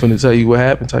 all right, I'm finna tell you what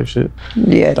happened type shit.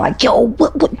 Yeah, like yo,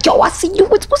 I see you.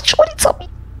 What's shorty tell me?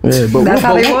 Yeah, but That's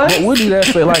how they was? what would do that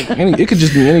for? Like it could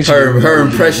just be any. Her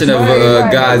impression of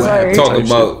guys talking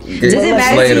about Doesn't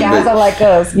matter slaying to a Guys bitch. are like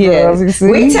us. Yeah, Girls, you see?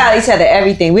 we tell each other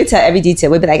everything. We tell every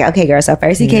detail. We'd be like, okay, girl, so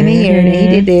first he came in here, then he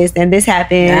did this, then this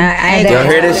happened. Do y'all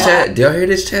hear this chat? Do y'all hear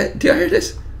this chat? Do y'all hear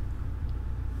this?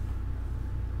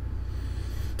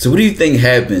 So what do you think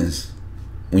happens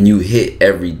when you hit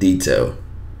every detail?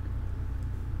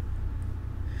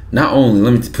 Not only,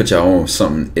 let me put y'all on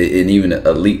something in even an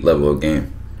elite level of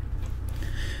game.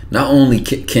 Not only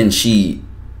can she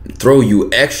throw you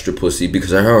extra pussy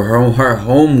because her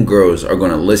homegirls are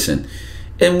gonna listen,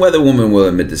 and whether a woman will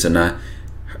admit this or not,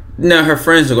 now her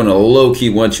friends are gonna low key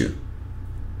want you.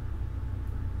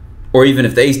 Or even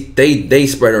if they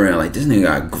spread around like this nigga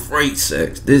got great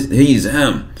sex, he's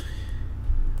him.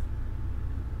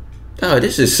 Oh,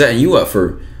 this is setting you up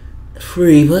for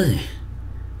free money.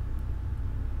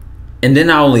 And then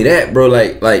not only that, bro,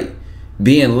 like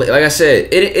being, like I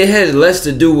said, it has less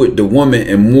to do with the woman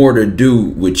and more to do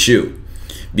with you,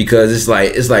 because it's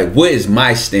like what is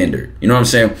my standard? You know what I'm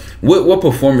saying? What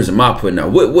performance am I putting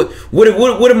out?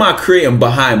 What am I creating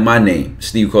behind my name?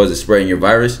 Steve calls it spreading your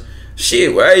virus.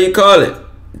 Shit, whatever you call it,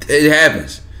 it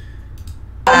happens.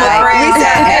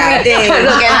 everything.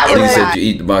 You said you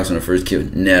eat the box on the first kill.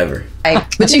 Never.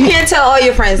 But you can't tell all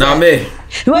your friends. Not me.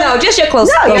 No, just your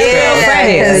close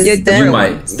friends. You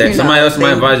might. Somebody else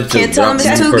might invite you to. Can't tell him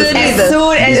it's too good either. As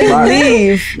soon as you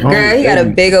leave. Girl, he got a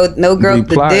big old, no girl,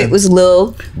 the dick was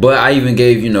little. But I even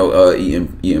gave,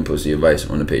 eating pussy advice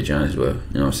on the Patreon as well. You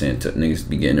know what I'm saying? Niggas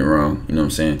be getting it wrong. You know what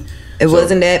I'm saying? It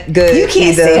wasn't that good. You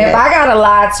can't say that. If I gotta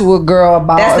lie to a girl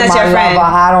about that's not my your friend.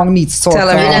 lover, I don't need to talk Tell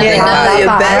to her her. your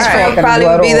best friend probably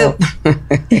would be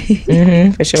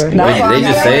the. For sure. Wait, did they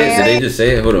just say it? Did they just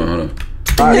say it? Hold on.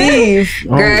 Leave.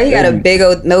 Girl, he got a big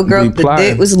old, no girl, the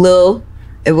dick was little.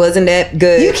 It wasn't that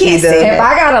good. You can't say If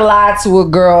I gotta lie to a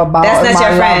girl about that's not my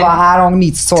your friend. lover, I don't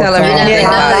need to talk Tell to her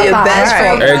her. your best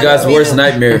friend. Every guy's worst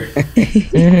nightmare.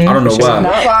 I don't know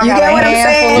why. You get what I'm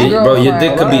saying? Bro, your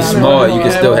dick could be small. You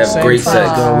can still have great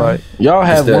sex. Like, y'all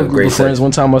have one group of friends.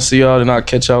 One time I see y'all, then I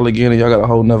catch y'all again, and y'all got a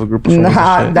whole nother group of friends.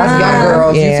 Nah, that's young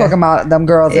girls. You talking about them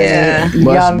girls in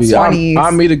young 20s. I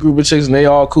meet a group of chicks, and they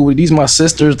all cool. These my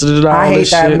sisters. I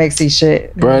hate that mixy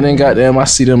shit. Bro, then goddamn, I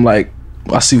see them like.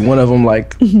 I see one of them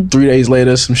like 3 days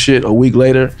later, some shit, a week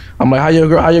later. I'm like, how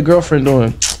your girlfriend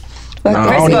doing? Nah,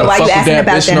 first of all, why you asking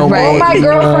about them?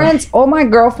 No all my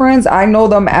girlfriends, I know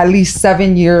them at least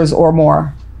 7 years or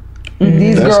more.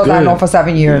 These That's girls good. I know for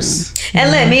 7 years.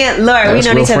 And look, me and Laura, we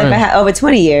known each other for over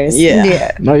 20 years.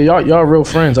 Yeah. No, y'all real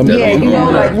friends. I mean,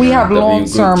 like we have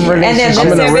long-term relationships.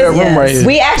 I'm in a rare room right here.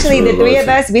 We actually, the three of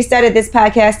us, we started this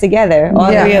podcast together. All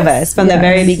three of us from the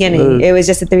very beginning. It was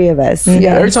just the three of us.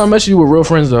 Yeah. Every time I met you were real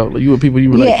friends though. Like, you were people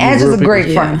you were like. Yeah, Angela's a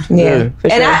great friend. Yeah.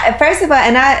 And I, first of all,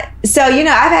 so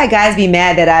I've had guys be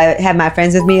mad that I have my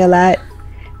friends with me a lot.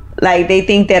 Like, they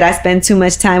think that I spend too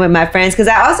much time with my friends. Because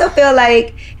I also feel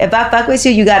like if I fuck with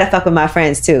you, you got to fuck with my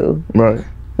friends too. Right.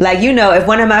 Like, if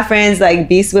one of my friends like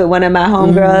beasts with one of my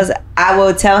homegirls, I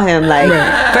will tell him like,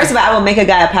 first of all, I will make a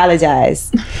guy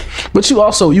apologize. But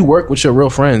you work with your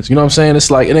real friends. You know what I'm saying? It's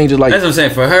like, it ain't just like. That's what I'm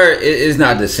saying. For her, it's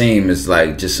not the same as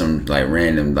like just some like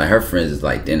random, like her friends is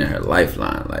like then in her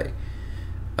lifeline. Like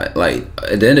at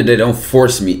the end of the day, don't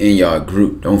force me in y'all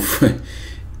group. Don't.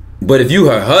 But if you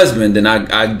her husband, then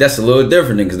I that's a little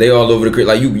different because they all over the crib.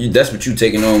 Like you that's what you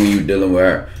taking on when you dealing with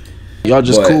her. Y'all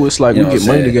just cool. It's like we get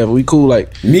money together. We cool.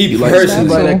 Like me personally,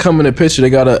 like that come in the picture. They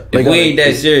gotta. If we ain't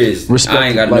that serious, respect. I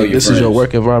ain't gotta like, know your this friends. is your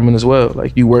work environment as well.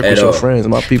 Like you work with your friends.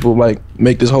 My people like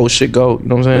make this whole shit go. You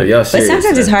know what I'm saying? But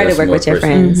sometimes it's hard to work with your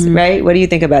friends, right? What do you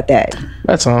think about that?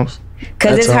 At times.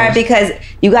 Because it's hard because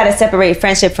you got to separate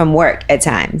friendship from work at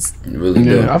times. Really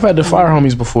do. I've had to fire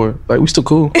homies before. Like we still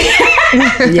cool.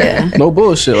 Yeah. No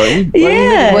bullshit. Like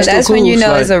well, that's when you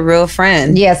know it's a real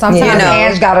friend. Yeah. Sometimes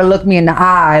Ange gotta look me in the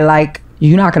eye like.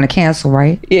 You're not gonna cancel,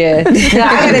 right? Yeah. No, I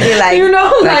gotta be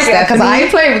like, because I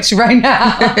ain't playing with you right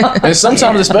now. And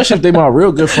sometimes, especially if they my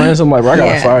real good friends, I'm like, bro, I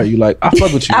gotta fire you. Like, I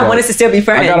fuck with you. I want us to still be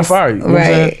friends. I gotta fire you.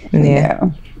 Right.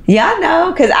 Yeah. Y'all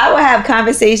know, because I would have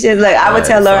conversations. Like, I would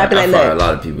tell Laura, I'd be like,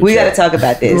 look, we got to talk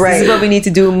about this. Right. This is what we need to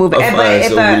do. Move. But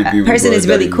if a person is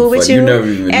really cool with you,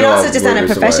 and also just on a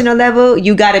professional level,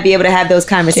 you got to be able to have those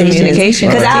conversations. Communication.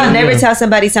 Because I'll never tell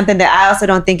somebody something that I also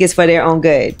don't think is for their own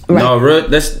good. Right.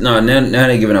 Now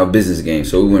they're giving out business games.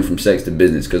 So we went from sex to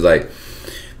business. Because, like,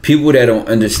 people that don't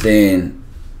understand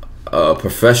a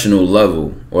professional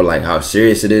level or, like, how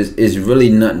serious it is really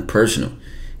nothing personal.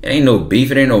 It ain't no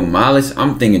beef. It ain't no malice.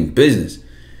 I'm thinking business. You know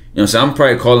what I'm saying? I'm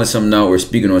probably calling something out or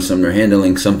speaking on something or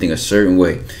handling something a certain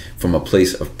way from a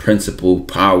place of principle,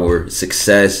 power,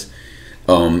 success,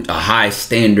 a high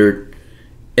standard.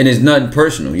 And it's nothing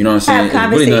personal. You know what I'm saying? I have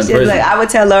conversations. Like, I would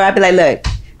tell Laura, I'd be like, look,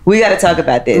 we got to talk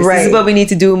about this. Right. This is what we need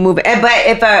to do. Move. But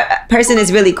if a person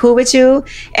is really cool with you,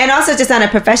 and also just on a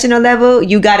professional level,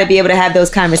 you got to be able to have those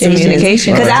conversations.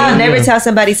 Communication. Because I'll never tell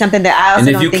somebody something that I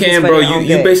also don't think is for their own good. And if you can,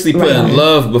 bro, you basically put in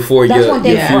love before your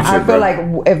future. I feel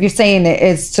like if you're saying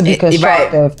it's to be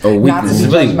constructive, not to be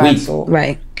judgmental.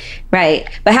 Right.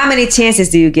 But how many chances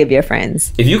do you give your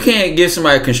friends? If you can't give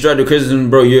somebody constructive criticism,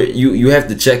 bro, you have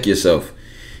to check yourself.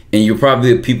 And you're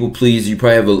probably a people pleaser. You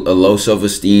probably have a low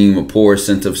self-esteem, a poor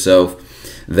sense of self.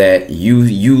 That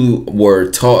you were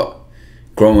taught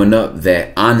growing up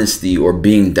that honesty or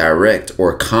being direct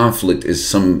or conflict is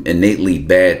some innately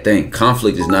bad thing.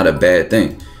 Conflict is not a bad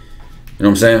thing. You know what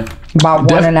I'm saying? About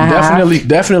 1.5.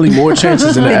 Definitely more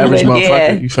chances than the average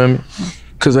motherfucker. You feel me?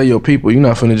 Because they're your people. You're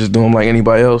not finna just do them like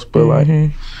anybody else. But like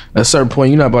at a certain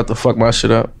point, you're not about to fuck my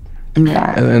shit up. At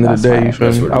the end of the day, you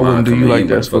feel me? I wouldn't do you like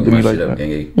that. So do me like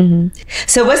that.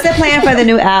 So what's the plan for the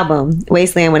new album,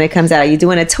 Wasteland, when it comes out? Are you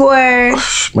doing a tour?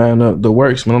 Man, the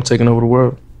works, man. I'm taking over the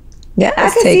world. Yeah, I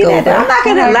can see that. I'm not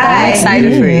gonna lie. I'm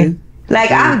excited for you.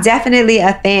 Like, I'm definitely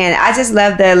a fan. I just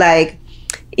love the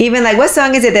Even like, what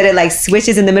song is it that it like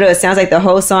switches in the middle? It sounds like the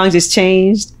whole song just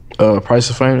changed. Price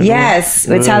of Fame. Yes,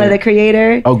 with Tyler the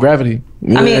Creator. Oh, Gravity.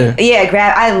 Yeah. I mean,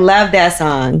 I love that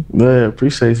song. Yeah,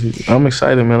 appreciate you. I'm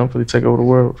excited, man. I'm going to take over the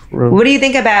world. For real. What do you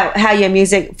think about how your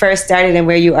music first started and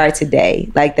where you are today?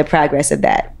 Like the progress of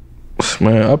that?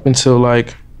 Man, up until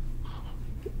like,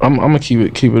 I'm gonna keep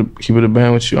it a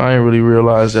band with you. I didn't really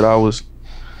realize that I was.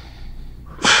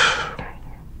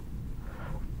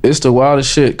 It's the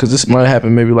wildest shit, because this might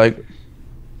happen maybe like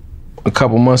a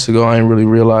couple months ago. I didn't really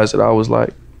realize that I was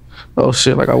like, oh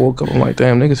shit, like I woke up, I'm like,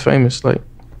 damn, niggas famous, like,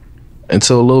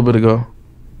 until a little bit ago.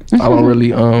 I don't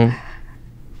really,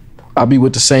 I be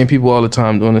with the same people all the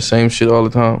time, doing the same shit all the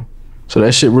time. So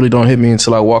that shit really don't hit me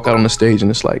until I walk out on the stage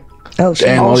and it's like, oh shit,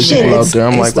 damn, all these people out there.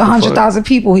 I'm like, 100,000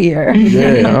 people here.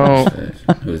 Yeah,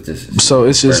 so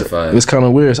it's just, it's kind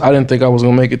of weird. I didn't think I was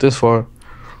gonna make it this far.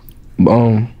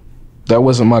 That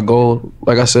wasn't my goal.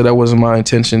 Like I said, that wasn't my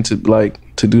intention to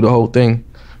do the whole thing.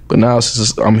 But now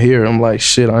since I'm here, I'm like,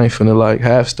 shit, I ain't finna like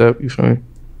half step, you feel me?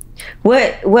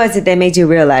 What was it that made you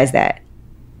realize that?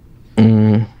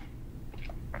 When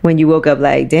you woke up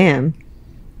like, damn.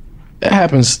 It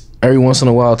happens every once in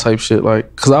a while type shit,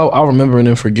 like, cause I'll remember and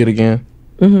then forget again.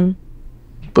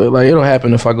 But like, it'll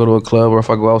happen if I go to a club or if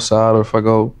I go outside or if I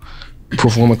go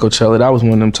perform at Coachella. That was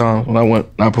one of them times when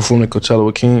I performed at Coachella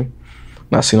with King.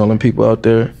 And I seen all them people out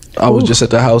there. I was just at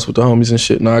the house with the homies and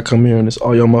shit. Now I come here and it's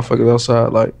all y'all motherfuckers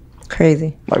outside, like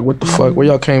crazy. Like what the fuck? Where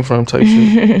y'all came from? Type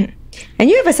shit. And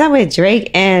you have a song with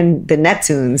Drake and the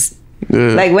Neptunes.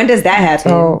 Yeah. Like when does that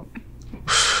happen? Oh,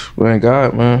 thank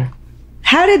God, man.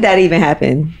 How did that even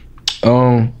happen?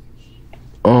 The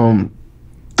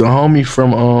homie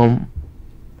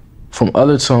from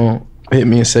Other Tone hit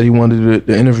me and said he wanted to do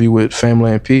the interview with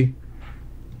Family and P.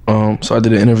 So I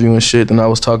did an interview and shit. Then I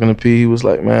was talking to P. He was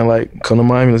like, man, like, come to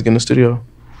Miami, let's get in the studio.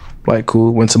 Like,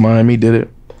 cool. Went to Miami, did it.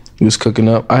 He was cooking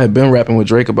up. I had been rapping with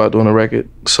Drake about doing a record.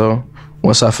 So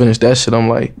once I finished that shit, I'm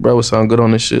like, bro, it sound good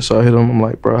on this shit. So I hit him. I'm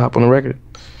like, bro, hop on the record.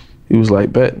 He was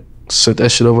like, bet. Sent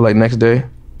that shit over like next day.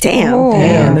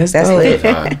 Damn, that's lit.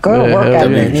 Good work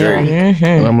out there.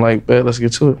 And I'm like, bet, let's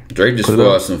get to it. Drake just put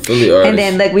out some Philly artists. And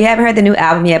then, like, we haven't heard the new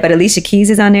album yet, but Alicia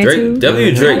Keys is on there too.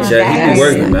 Drake, Chad, he be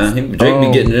working, man. Drake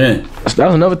be getting it in. That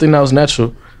was another thing that was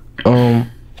natural.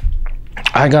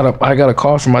 I got a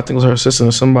call from, I think it was her assistant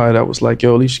or somebody that was like,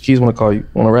 yo, Alicia Keys want to call you,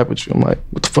 want to rap with you. I'm like,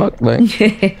 what the fuck? Like,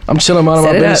 I'm chilling out of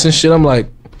my business and shit. I'm like,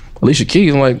 Alicia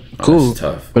Keys. I'm like, cool.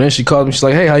 But then she called me. She's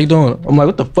like, hey, how you doing? I'm like,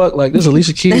 what the fuck? Like, this is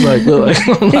Alicia Keys. Like,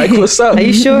 I'm like, what's up? Are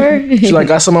you sure? She's like,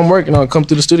 got something I'm working on. Come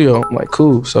through the studio. I'm like,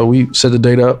 cool. So we set the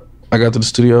date up. I got to the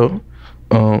studio.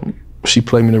 She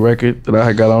played me the record that I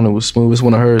had got on. It was smooth. It's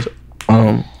one of hers.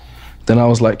 Then I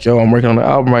was like, yo, I'm working on the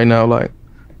album right now. Like,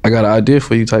 I got an idea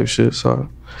for you type shit. So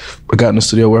I got in the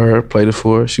studio with her, played it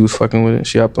for her. She was fucking with it.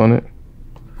 She hopped on it.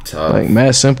 Tough. Like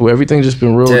mad simple. Everything just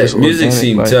been real. Just music organic,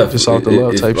 seemed like, tough. Just off the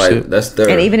love type like, shit. That's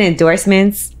thorough. And even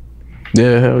endorsements.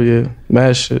 Yeah, hell yeah,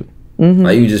 mad shit.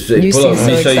 Like you just say, pull up, let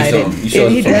me show you something. You show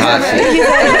us some hot shit.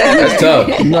 That's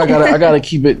tough. You know, I gotta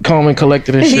keep it calm and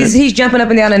collected and shit. He's jumping up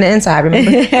and down on the inside.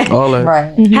 Remember? All that.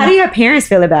 Right. How do your parents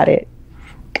feel about it?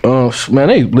 Man,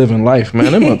 they living life,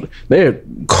 man. They're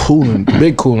cooling,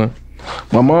 big cooling.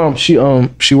 My mom, she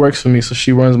works for me, so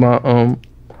she runs my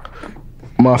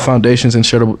my foundations and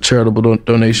charitable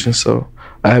donations. So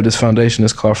I have this foundation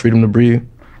that's called Freedom to Breathe.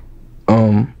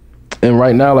 And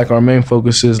right now, like, our main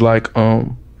focus is like,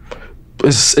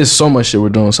 it's so much shit we're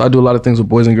doing. So I do a lot of things with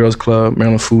Boys and Girls Club,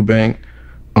 Maryland Food Bank.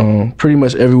 Pretty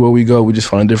much everywhere we go, we just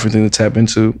find a different thing to tap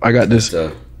into. I got this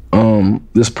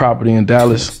this property in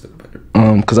Dallas,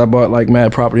 because I bought like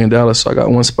mad property in Dallas. So I got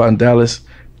one spot in Dallas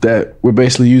that we're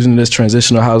basically using as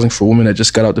transitional housing for women that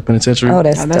just got out the penitentiary. Oh,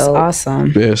 that's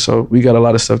awesome. Yeah, so we got a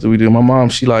lot of stuff that we do. My mom,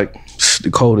 she like the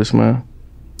coldest, man.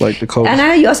 Like the coldest. And I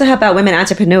know you also help out women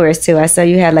entrepreneurs too. I saw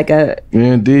you had like a...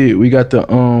 Yeah, indeed. We got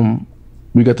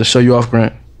the Show You Off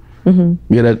grant.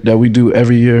 Yeah, that we do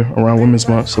every year around Women's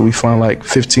Month. So we find like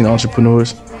 15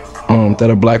 entrepreneurs that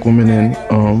are black women and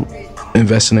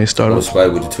invest in their startups.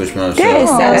 Spike with the Twitch Mom show. Yes,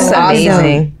 that's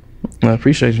amazing. I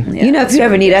appreciate you. You know, if you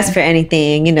ever need us for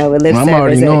anything, you know, with lip service. I'm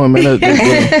already knowing, man. You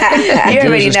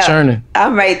already know. Churning.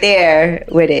 I'm right there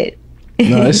with it.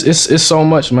 No, it's so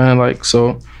much, man. Like,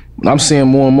 so I'm seeing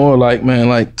more and more, like, man,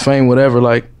 like fame, whatever,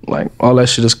 like all that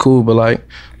shit is cool, but like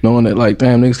knowing that, like,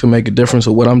 damn, niggas can make a difference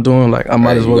with what I'm doing, like I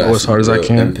might as well go as hard as I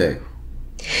can. Impact.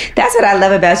 That's what I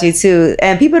love about you too.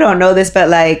 And people don't know this, but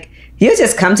like, you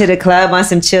just come to the club on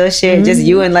some chill shit, just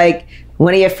you and like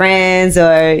one of your friends,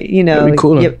 or you know,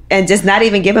 cool. And just not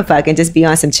even give a fuck and just be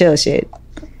on some chill shit.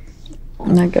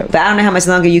 Not good. But I don't know how much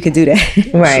longer you can do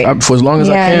that. Right. For as long as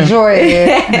I can. Enjoy it.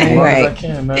 As long Right. as I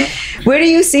can, man. Where do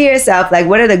you see yourself? Like,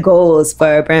 what are the goals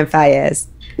for Brent Faiyaz?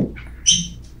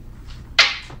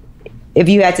 If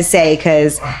you had to say,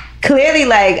 because clearly,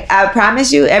 like, I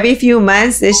promise you, every few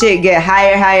months, this shit get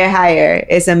higher, higher, higher.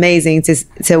 It's amazing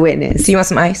to witness. Do you want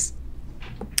some ice?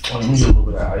 Let me get a little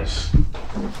bit of ice.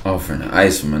 Oh, for the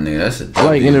ice, my nigga. That's a I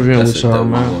like interviewing that's with a y'all,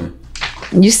 double man. woman.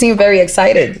 You seem very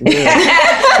excited.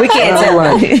 We can't tell.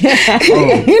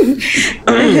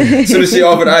 As soon as she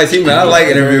offered ice, he man, I like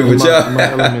interviewing with my y'all.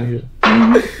 element here.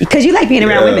 Because you like being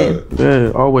around women.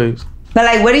 Yeah, always. But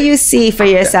like, what do you see for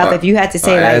yourself if you had to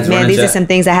say, like, man, these are some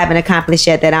things I haven't accomplished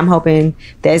yet that I'm hoping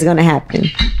that's going to happen?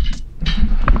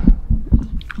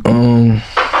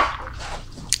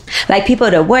 Like people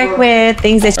to work with,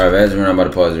 things that. All right, I'm about to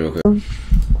pause it real quick.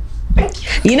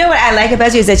 You know what I like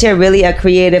about you is that you're really a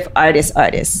creative artist,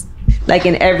 like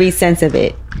in every sense of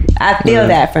it. I feel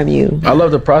that from you. I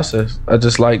love the process. I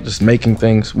just like just making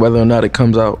things, whether or not it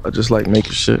comes out. I just like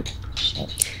making shit.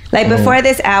 Like before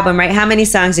this album, right? How many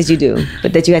songs did you do,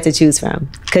 but that you had to choose from?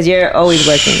 Because you're always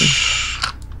working.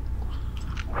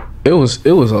 It was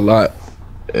a lot.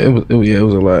 It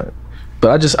was a lot.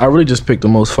 But I really just picked the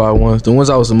most fire ones. The ones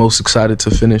I was the most excited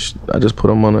to finish. I just put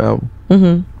them on the album.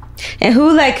 Mm-hmm. And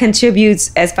who like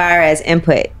contributes as far as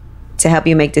input to help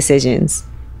you make decisions?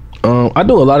 I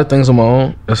do a lot of things on my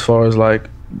own as far as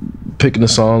like picking the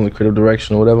song, the creative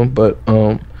direction or whatever. But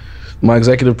my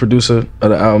executive producer of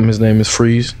the album, his name is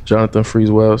Freeze, Jonathan Freeze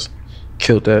Wells.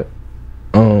 Killed that.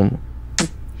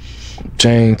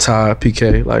 Jane, Ty,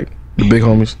 PK, like the big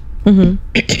homies.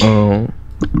 Mm-hmm.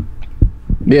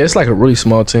 Yeah, it's like a really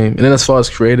small team. And then as far as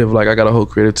creative, like I got a whole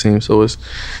creative team. So it's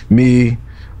me,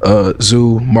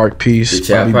 Zoo, Mark Peace.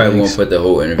 I probably won't put the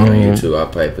whole interview on YouTube. I'll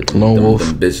probably put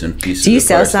them bits and pieces. Do you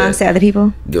sell songs to other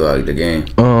people? Go out of the game.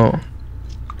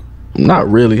 Not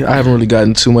really. I haven't really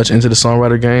gotten too much into the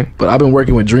songwriter game, but I've been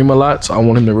working with Dream a lot, so I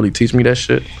want him to really teach me that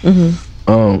shit.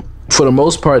 Mm-hmm. For the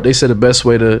most part, they said the best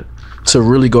way to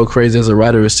really go crazy as a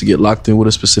writer is to get locked in with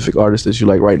a specific artist that you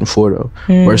like writing for, though,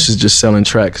 versus just selling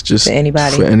tracks just for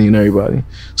anybody, for any and everybody.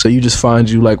 So you just find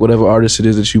you like whatever artist it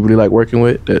is that you really like working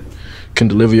with that can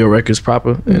deliver your records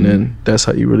proper, and then that's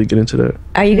how you really get into that.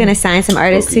 Are you gonna sign some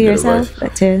artists to yourself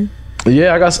too?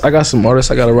 Yeah, I got some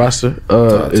artists. I got a roster.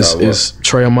 It's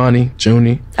Trey Amani,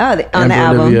 Junie. Oh, on the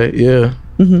album. Olivier, yeah,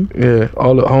 yeah,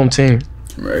 all the home team.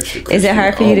 Is it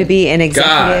hard for you to be an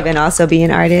executive and also be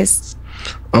an artist?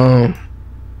 I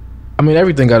mean,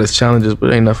 everything got its challenges,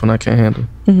 but ain't nothing I can't handle.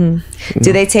 Mm-hmm.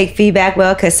 Do they take feedback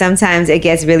well? Because sometimes it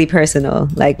gets really personal,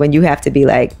 like when you have to be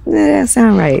like, that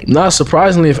sound right. Nah,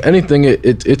 surprisingly, if anything,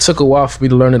 it took a while for me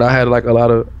to learn that I had like a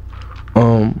lot of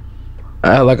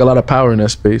power in that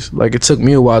space. Like it took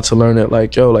me a while to learn that,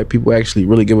 like, yo, like people actually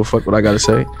really give a fuck what I gotta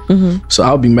say. Mm-hmm. So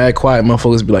I'll be mad quiet,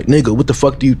 motherfuckers be like, nigga, what the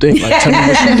fuck do you think? Like, tell me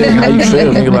what you think, how you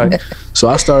feel, nigga. Like, so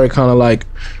I started kind of like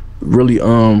really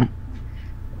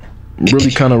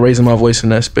kind of raising my voice in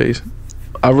that space.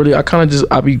 I be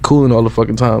cooling all the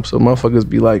fucking time. So motherfuckers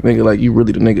be like, nigga, like you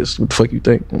really the niggas. What the fuck you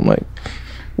think? I'm like,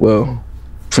 well,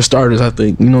 for starters, I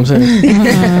think, you know what I'm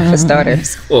saying? For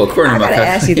starters. Well, according to my gotta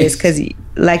ask you this because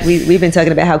like we've been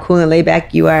talking about how cool and laid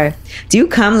back you are. Do you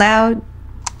come loud?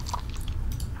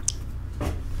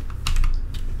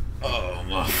 Oh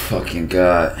my fucking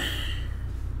God.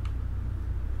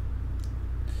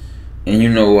 And you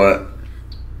know what?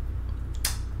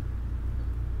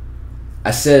 I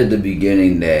said at the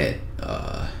beginning that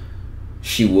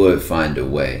she would find a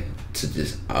way to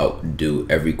just outdo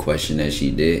every question that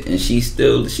she did, and she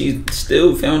still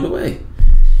found a way.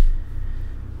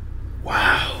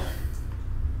 Wow.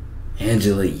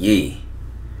 Angela Yee.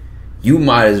 You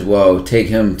might as well take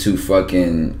him to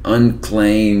fucking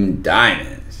Unclaimed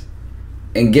Diamonds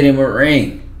and get him a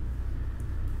ring.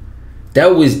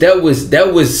 That was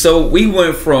so we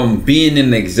went from being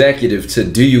an executive to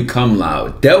Do You Come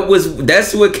Loud.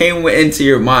 That's what came into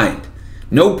your mind.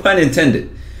 No pun intended.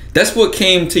 That's what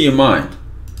came to your mind.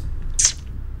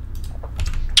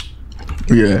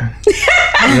 Yeah. I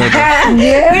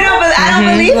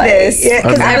don't believe this. Yeah,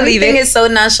 because everything is so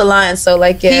nonchalant. So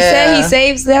like, yeah. He said he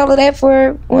saves all of that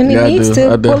for when he needs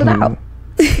to pull it out.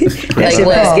 Like,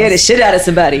 scare the shit out of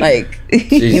somebody. Like,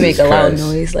 you make a loud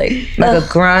noise, like a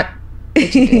grunt.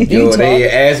 Yo,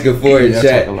 they asking for a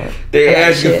chat. They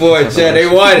asking for a chat. They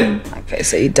want it. Okay,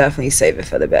 so you definitely save it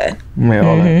for the bed. Man,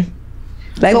 all that.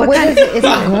 Like, so what is it? Is it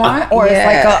grunt or it's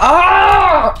like a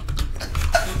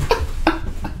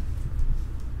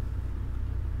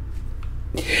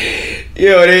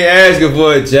Yo, they asking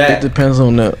for a chat. It depends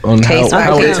on how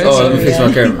let me fix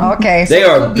my camera. Okay, they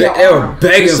are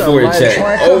begging for a chat.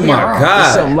 Oh my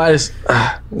god! Something like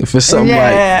if it's something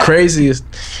like crazy, it's,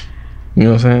 you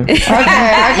know what I'm saying?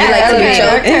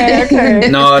 Okay.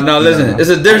 No, listen. It's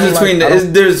a difference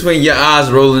between your eyes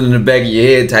rolling in the back of your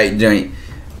head type joint.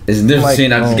 It's a difference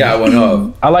between I just got one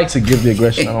off. I like to give the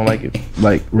aggression. I don't like it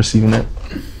like receiving that.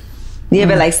 You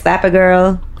ever like slap a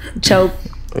girl, choke?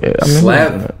 Yeah, I mean,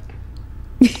 slap.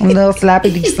 A little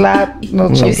slappity slap.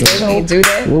 Little choke. Do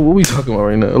that. What we talking about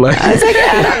right now? Like, I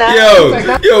don't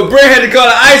know. Yo, Brent had to call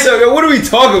the ISO. Yo, what are we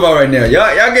talking about right now?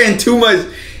 Y'all getting too much.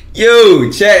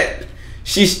 Yo, chat.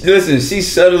 She's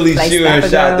subtly like shooting a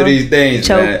shot to these things,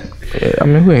 choke. man. yeah, I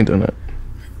mean, who ain't doing that?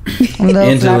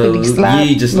 Angela,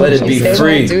 just let it be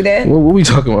free. Do that. What we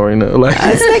talking about right now? Like,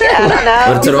 I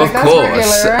don't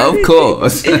know. Of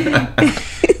course.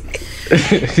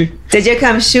 Did you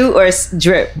come shoot or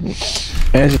drip?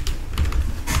 Angela,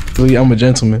 I'm a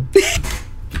gentleman.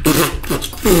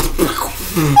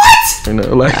 What? You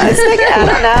know, like, I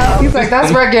don't know. He's like,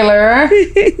 that's regular.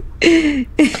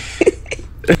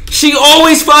 She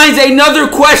always finds another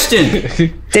question.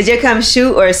 Did you come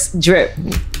shoot or drip?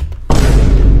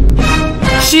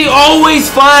 She always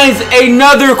finds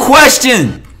another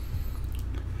question.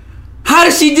 How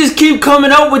does she just keep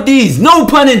coming up with these? No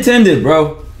pun intended,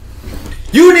 bro.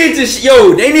 You need to,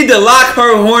 they need to lock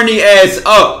her horny ass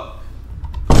up.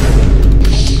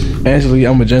 Angela,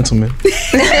 I'm a gentleman.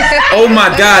 Oh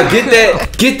my God, get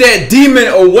that demon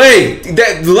away.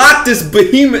 Lock this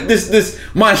behemoth, this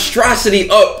monstrosity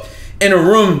up in a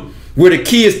room where the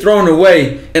key is thrown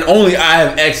away and only I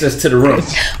have access to the room.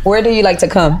 Where do you like to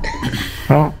come?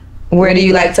 Huh? Where do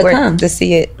you like to come? To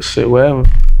see it? Shit, wherever.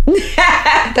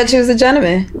 I thought she was a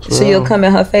gentleman. So you'll come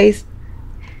in her face?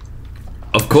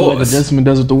 Of course. Like a gentleman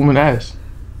does what the woman asks.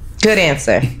 Good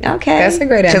answer. Okay. That's a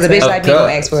great answer. Because a bitch like me don't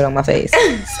ask for it on my face.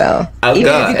 So even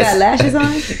if you got lashes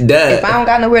on? If I don't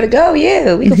got nowhere to go,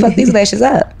 yeah, we can fuck these lashes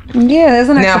up. Yeah, there's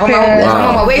an now if I'm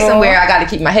on my way somewhere, I gotta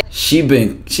keep my head. She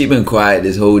been quiet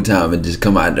this whole time and just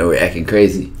come out of nowhere acting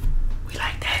crazy. We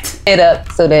like that. Head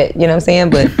up so that, you know what I'm saying?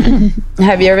 But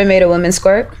have you ever made a woman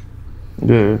squirt?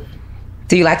 Yeah.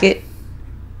 Do you like it?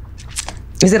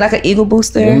 Is it like an eagle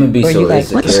booster? Women be or so you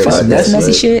like, what the fuck? That's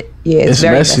messy shit? Yeah, it's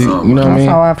very messy. You know what I mean? That's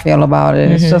how I feel about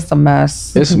it. It's just a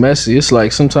mess. It's messy. It's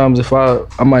like sometimes if I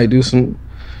might do something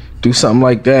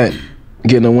like that,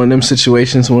 get in one of them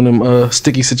situations, one of them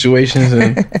sticky situations,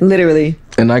 and literally.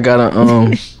 And I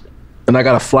gotta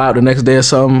fly out the next day or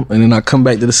something, and then I come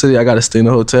back to the city. I gotta stay in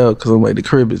the hotel because I'm like, the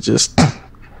crib is just I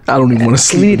don't even want to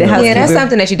sleep. Yeah, that's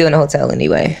something that you do in a hotel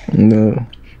anyway. No.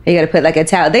 You gotta put like a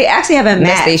towel. They actually have a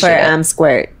mat for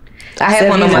squirt. I have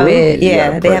one on my bed.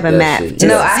 Yeah, they have a mat.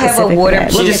 No, I have a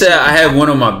waterproof. She just said I have one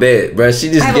on my bed, bro.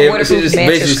 She just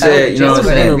basically said, you know what I'm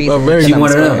saying? She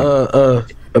wanted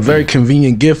a very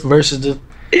convenient gift versus the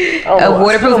a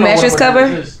waterproof mattress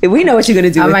cover. We know what you're gonna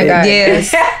do. Oh my God!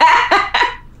 Yes.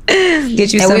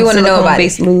 Get you some. We want to know about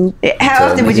it. How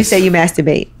often would you say you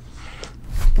masturbate?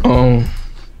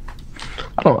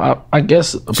 I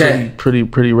guess a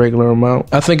pretty regular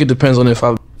amount. I think it depends on if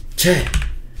I.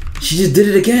 She just did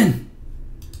it again.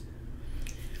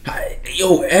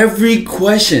 Yo, every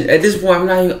question at this point,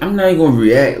 I'm not even gonna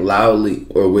react loudly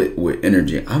or with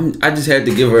energy. I just had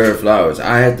to give her flowers.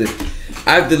 I have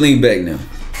to lean back now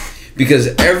because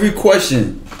every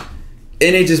question,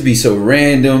 and they just be so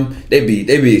random. They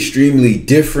be extremely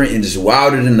different and just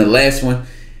wilder than the last one.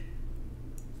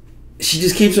 She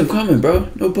just keeps them coming, bro.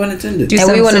 No pun intended.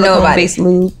 And we want to know about it.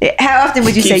 How often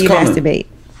would you say you masturbate?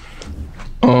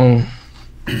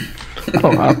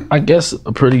 I guess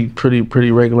a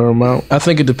pretty regular amount. I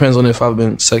think it depends on if I've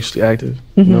been sexually active.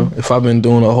 You know, if I've been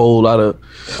doing a whole lot of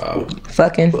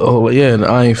fucking. Oh yeah, and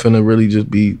I ain't finna really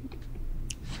just be.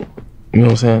 You know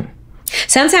what I'm saying?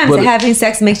 Sometimes having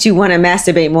sex makes you want to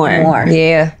masturbate more.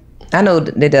 Yeah, I know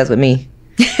it does with me.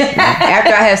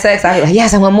 After I have sex, I be like,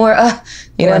 yes, I want more.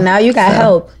 Now you got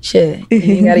help. Shit,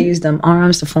 you gotta use them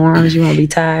arms, the forearms. You won't be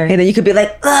tired, and then you could be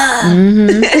like, Let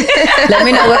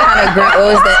me know what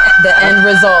was the end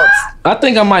results. I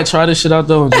think I might try this shit out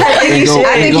though. I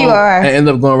think you are. And end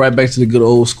up going right back to the good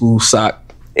old school sock.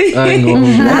 I ain't gonna.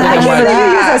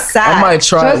 I might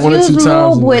try it one or two times.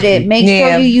 Just lube with it. Make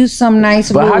sure you use some nice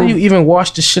lube. But how do you even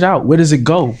wash the shit out? Where does it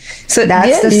go? So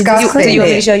that's disgusting. So you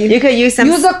want me to show you? You could use some.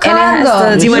 Use a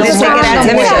condom. Do you want to take it out?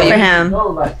 Let me show for him.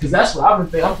 No, because that's what I've been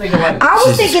thinking. I'm thinking like. I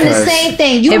was thinking the same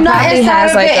thing. You nut inside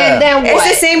of it, and then what?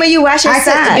 It's the same way you wash your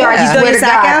sock. You throw your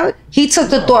sock out. He took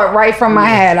the thought right from my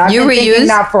head. I've been thinking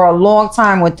that for a long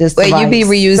time with this device. You be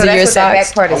reusing your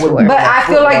socks? But I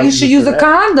feel like you should use a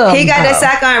condom. He got the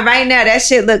sock on right now. That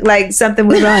shit looked like something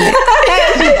was on it.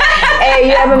 Hey,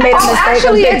 you ever made a mistake?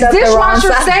 Actually, it's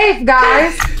dishwasher safe,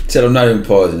 guys. Tell I'm not even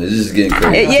pausing. It's just getting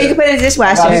crazy. Yeah, you can put it in the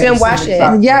dishwasher. You can wash it.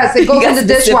 Yes, it goes in the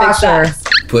dishwasher.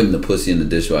 Putting the pussy in the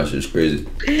dishwasher is crazy.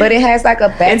 But it has like a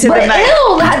back.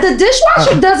 But the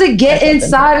dishwasher doesn't get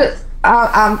inside.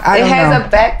 I it has a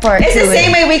back part. It's the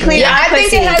same way we clean our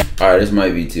pussy. Alright, this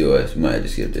might be TOS. We might have to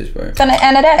skip this part. From the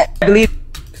end of that. I believe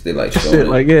they like showing Shit,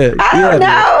 like, yeah. I don't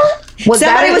know.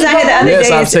 Somebody was out here the other day. Yes,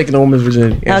 I've taken a woman's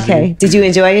virginity. Yes, okay. Did you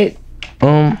enjoy it?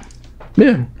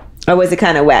 Yeah. Or was it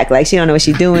kind of whack? Like, she don't know what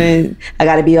she's doing. I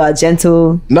got to be all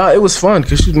gentle. No, it was fun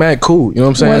because she's mad cool. You know what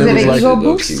I'm saying? Was it an like, ego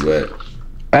boost?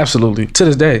 Absolutely. To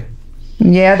this day.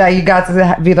 Yeah, that you got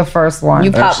to be the first one.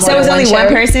 You popped. So it was only one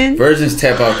person? Virgins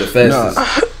tap out the fastest.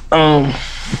 A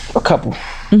couple.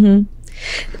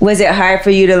 Mm-hmm. Was it hard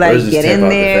for you to like get in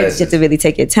there? Did you have to really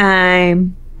take your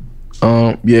time?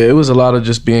 Yeah, it was a lot of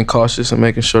just being cautious and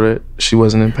making sure that she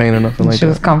wasn't in pain or nothing like that. She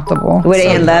was comfortable. Were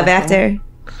they in love after?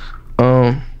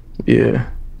 Yeah.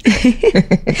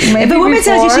 If a woman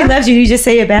tells you she loves you, you just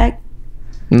say it back?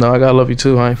 No, I gotta love you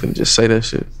too. I ain't finna just say that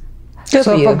shit.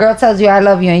 So if a girl tells you I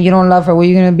love you and you don't love her, what are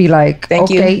you gonna be like? Thank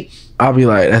you. I'll be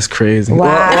like, that's crazy.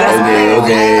 Wow.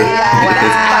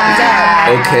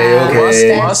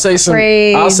 Okay. I'll say some.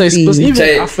 I'll say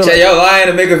even. I feel like y'all lying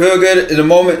to make her feel good in the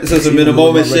moment. So some in the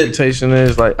moment shit. Reputation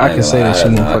is like I can say that she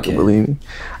won't fucking believe me.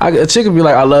 A chick would be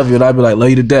like, I love you, and I'd be like, love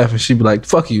you to death, and she'd be like,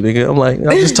 fuck you, nigga. I'm like,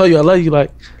 I just tell you I love you,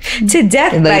 like to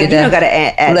death. Like you don't gotta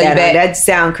add that. That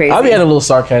sound crazy. I'll be adding a little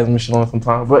sarcasm and shit on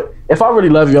sometimes, but if I really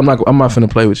love you, I'm not finna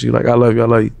play with you. Like I love you, I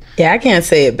love you. Yeah, I can't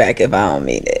say it back if I don't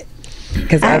mean it.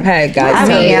 Because I've had guys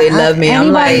tell me they love me.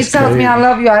 I'm like, anybody tells me I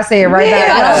love you, I say it right back.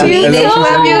 I love you too.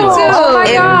 Love you too. Oh my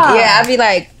God. Yeah, I'd be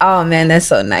like, oh man, that's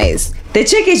so nice. The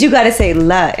trick is you gotta say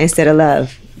love instead of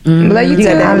love. Love you too.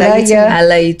 I love you. I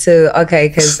love you too. Okay,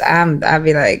 because I'd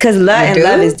be like, because love and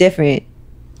love is different.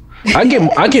 I get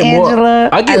more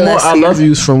I love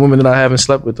yous from women that I haven't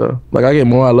slept with though. Like I get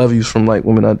more I love yous from like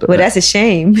women I don't. Well, that's a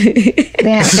shame.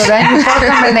 Damn, so then you fuck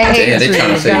them and they hate you. They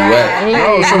trying to say you wet.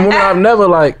 No, from women I've never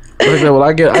like. Well,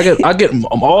 I get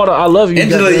all the I love you.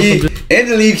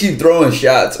 Angela, you keep throwing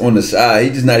shots on the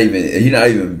side. He's not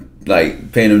even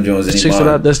like paying them Jones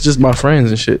anymore. That's just my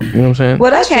friends and shit. You know what I'm saying? Well,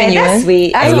 that's genuine. That's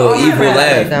sweet. A little evil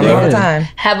laugh all the time.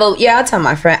 I'll tell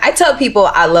my friend. I tell people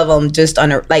I love them just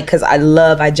on a like because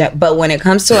but when it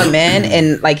comes to a man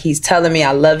and like he's telling me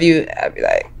I love you, I'd be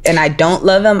like, and I don't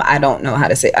love him, I don't know how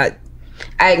to say.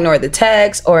 I ignore the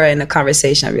text or in a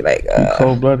conversation. I'd be like,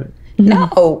 cold blooded.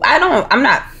 No, I don't. I'm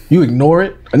not. You ignore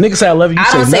it. A nigga say I love you.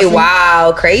 I don't say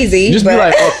wow, crazy. You just be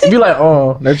like,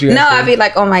 oh, that you. No, I'd be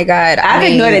like, oh my God. I've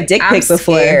ignored a dick pic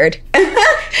before. I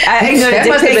ignored a dick pic. That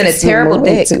must have been a terrible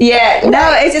dick. Yeah,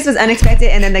 no, it just was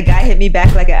unexpected, and then the guy hit me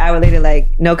back like an hour later,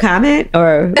 like no comment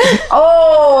or.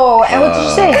 Oh, and what did you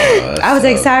say? I was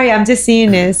like, sorry, I'm just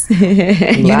seeing this.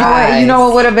 You know what? You know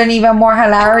what would have been even more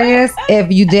hilarious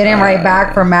if you didn't write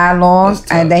back for mad long,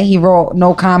 and then he wrote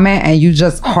no comment, and you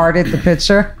just hearted the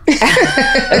picture.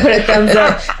 Put a thumbs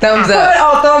up. Thumbs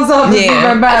up. Thumbs up. Yeah,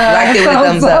 even better. liked it with a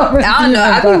thumbs up. I don't know.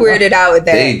 I'd be weirded out with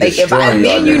that. Like if I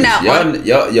mean you now,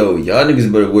 y'all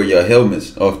niggas better wear your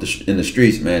helmets in the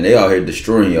streets, man. They out here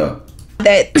destroying y'all.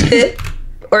 That tip.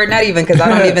 Or not even because I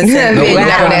don't even send no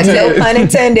pun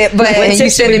intended, but you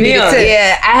sending me the tip.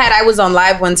 Yeah, I was on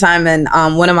live one time and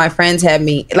one of my friends had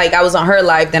me like I was on her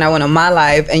live, then I went on my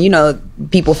live, and you know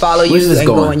people follow you and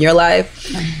go on your live,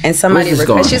 and somebody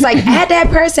she's like add that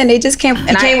person, they just can't,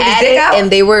 and I added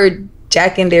and they were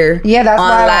jacking their that's on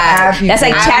why live. That's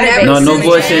like chatter. No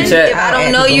bullshit chat. If I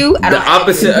don't know you, the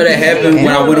opposite of that happened when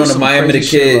I went on the Miami the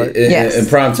Kid in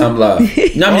primetime live.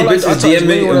 You know how many bitches DM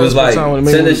me and was like,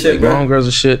 send this shit, bro. Girls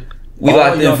and shit. We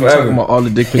locked in forever. Talking about all the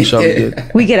dick pics y'all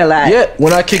get. We get a lot. Yeah,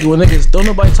 when I kick it with niggas, don't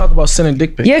nobody talk about sending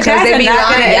dick pics. Your guys are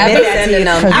not gonna admit that to you.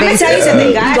 I'm gonna tell you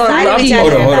something, guys.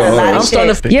 Hold on. I'm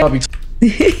starting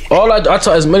to. All I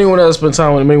tell as many women that I spend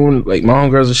time with, many women like my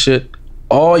homegirls and shit.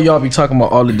 All y'all be talking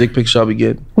about all the dick pics y'all be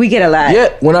getting. We get a lot.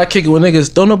 Yeah, when I kick it with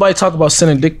niggas, don't nobody talk about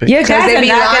sending dick pics. Your guys are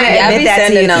not gonna admit that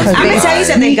to you. I'm gonna tell you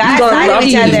something, guys lie to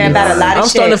each other about a lot of shit. I'm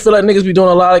starting to feel like niggas be doing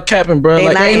a lot of capping, bro.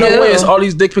 Like ain't no way it's all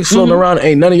these dick pics floating around.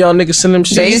 Ain't none of y'all niggas send them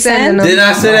shit. You send them? Did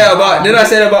I say that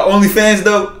about OnlyFans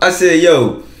though? I said,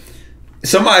 yo,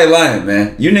 somebody lying,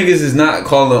 man. You niggas is not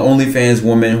calling OnlyFans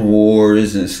women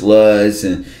whores and sluts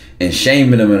and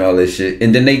shaming them and all this shit,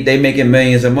 and then they making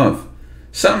millions a month.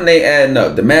 Something they adding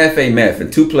up. The math ain't math,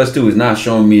 and 2 + 2 is not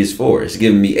showing me it's 4. It's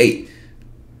giving me 8.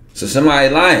 So somebody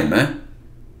lying, man.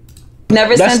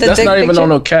 Never sent a dick That's not even picture? on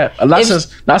no cap. Not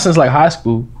since like high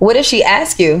school. What if she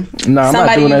asks you? Nah, I'm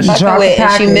not doing that shit. Somebody you fucking with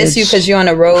and she miss you because you're on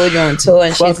the road, you're on tour,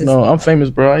 and Fuck she's no, I'm famous,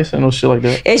 bro. I ain't saying no shit like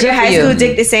that. Is your high school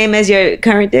dick the same as your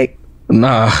current dick?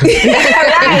 Nah.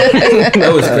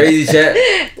 That was crazy, chat.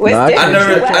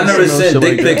 I never sent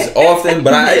dick pics often,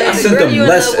 but I sent them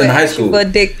less in high school.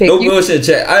 But dick pic. No bullshit,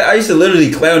 chat. I used to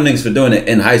literally clown niggas for doing it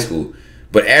in high school.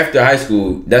 But after high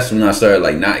school, that's when I started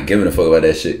like not giving a fuck about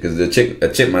that shit. Because a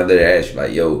chick my dad asked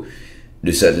like, "Yo,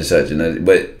 do such and such,"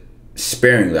 but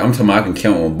sparingly. I'm talking about I can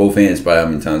count on both hands by how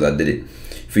many times I did it.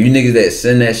 For you niggas that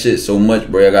send that shit so much,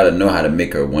 bro, I gotta know how to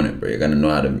make her want it, bro. I gotta know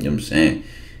how to, you know what I'm saying?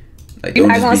 Like, don't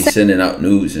just be sending out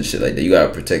nudes and shit like that. You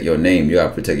gotta protect your name. You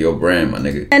gotta protect your brand, my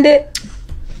nigga. Send it.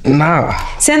 Nah.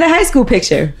 Send a high school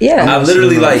picture. Yeah. I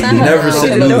literally like never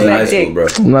sent nudes in high school, bro.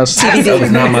 That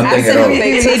was not my thing at all.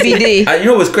 TBD. You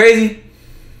know what's crazy?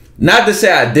 Not to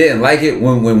say I didn't like it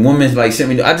when women like sent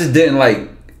me. I just didn't like.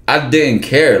 I didn't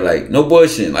care. Like no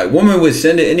bullshit. Like women would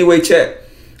send it anyway. Check.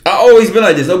 I always been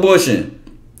like this. No bullshit.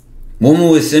 Women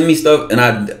would send me stuff, and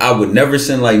I would never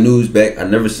send like news back. I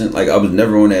never sent like I was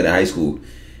never on that in high school.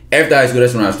 After high school,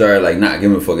 that's when I started like not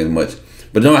giving a fuck as much.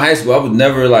 But during high school, I was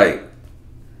never like.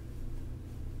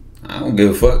 I don't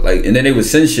give a fuck. Like, and then they would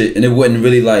send shit, and it wouldn't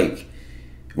really like.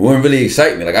 It wouldn't really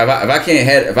excite me. Like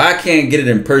if I can't get it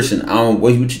in person, I don't.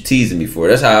 What you teasing me for?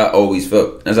 That's how I always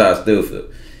felt. That's how I still feel.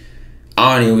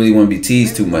 I don't even really want to be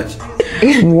teased too much.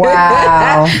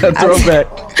 Wow. A throwback.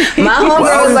 My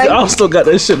homegirl was like, I still got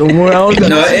that shit no more. No,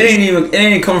 it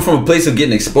ain't coming from a place of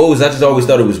getting exposed. I just always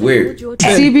thought it was weird.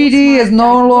 CBD is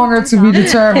no longer to be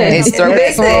determined. It's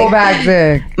throwback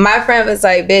dick. My friend was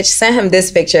like, bitch, send him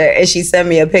this picture. And she sent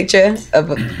me a picture of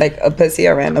like a pussy,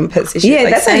 a random pussy. She Yeah,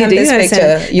 like, that's how you do. this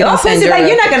picture. You don't send like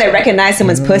you're not gonna recognize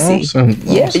someone's pussy.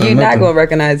 Yeah, you're not gonna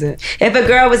recognize it. If a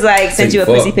girl was like sent you a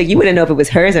pussy pic, you wouldn't know if it was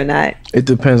hers or not. It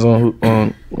depends on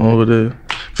who it is.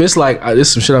 If it's like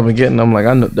this some shit I've been getting, I'm like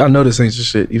I know this ain't your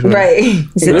shit. You feel me? Right.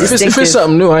 If it's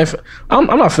something new, I'm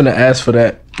not finna ask for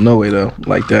that. No way though.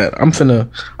 Like that.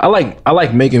 I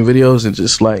like making videos and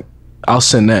just like I'll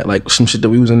send that like some shit that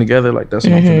we was in together. Like that's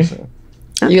what I'm finna send.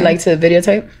 Okay. You like to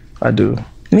videotape? I do.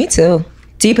 Me too.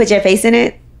 Do you put your face in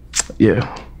it?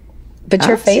 Yeah. But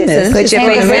you're famous. Put your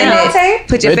face in it.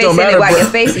 Put your face in it while your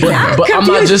face is out. But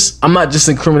I'm not just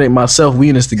incriminating myself. We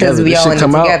in this together. We all in it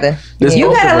together. You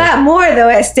got a lot more though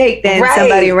at stake than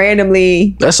somebody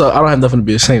randomly. That's all. I don't have nothing to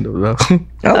be ashamed of though.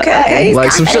 Okay.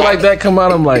 Like some shit like that come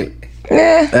out, I'm like,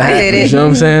 yeah, I did it. You know what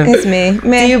I'm saying? It's me.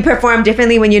 Do you perform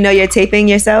differently when you know you're taping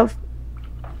yourself?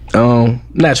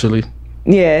 Naturally.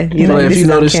 Yeah, you know, if you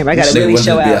notice, I gotta really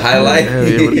show out. Be a highlight.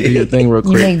 Do your thing real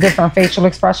quick. You make different facial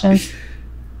expressions.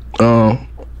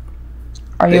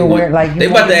 Are you aware? Like they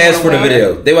about to ask for the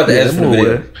video. They about to ask for the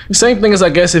video. Same thing as I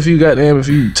guess if you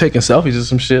taking selfies or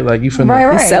some shit like you finna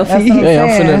right. selfie.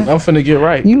 Yeah, I'm finna get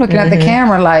right. You looking at the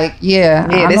camera like I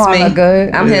know I look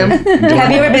good. I'm him.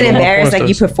 Have you ever been embarrassed like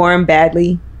you performed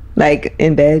badly, like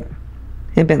in bed,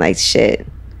 and been like shit?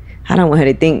 I don't want her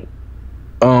to think.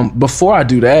 Before I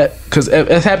do that, because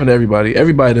it happened to everybody.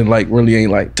 Everybody didn't like really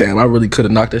ain't like, damn, I really could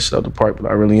have knocked that shit out the park,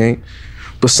 but I really ain't.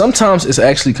 But sometimes it's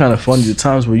actually kind of funny the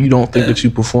times where you don't think that you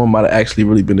perform might have actually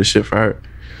really been the shit for her.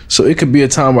 So it could be a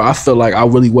time where I feel like I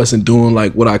really wasn't doing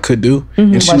like what I could do.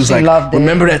 And she was like,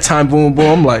 remember that time, boom, boom.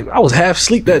 I'm like, I was half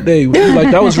asleep that day. Like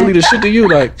that was really the shit to you.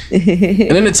 Like, and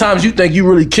then the times you think you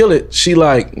really kill it, she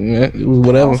like, it was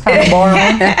whatever. Kind of boring.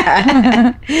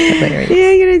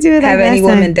 Yeah, you're gonna do it. Have any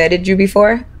woman dated you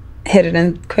before? Hit it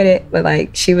and quit it, but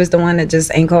like she was the one that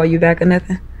just ain't call you back or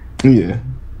nothing? Yeah.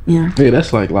 Yeah,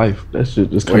 that's like life. That shit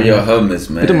just or your hummus,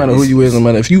 man. It don't matter who you is, no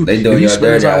matter if you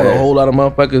spend time with a whole lot of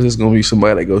motherfuckers, it's gonna be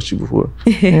somebody that ghosted you before.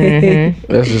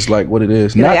 That's just like what it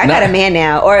is. I got a man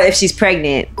now, or if she's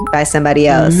pregnant by somebody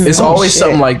else. It's always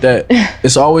something like that.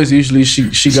 It's always usually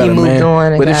she got a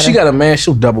man, but if she got a man,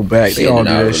 she'll double back. They all do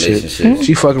that shit.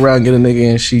 She fuck around, get a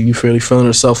nigga, and you fairly feeling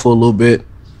herself for a little bit,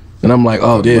 and I'm like,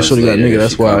 oh yeah, shorty got a nigga,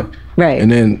 that's why. Right.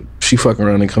 And then she fuck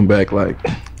around and come back like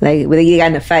you got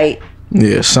in a fight.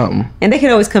 Yeah, something. And they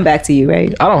can always come back to you,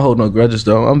 right? I don't hold no grudges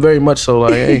though. I'm very much so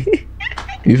like, hey,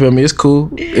 you feel me? It's cool.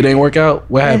 It ain't work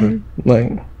out. What happened? Like,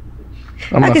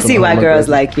 I can see why girls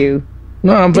like you.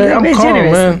 No, I'm calm,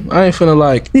 generous. Man. I ain't finna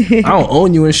like, I don't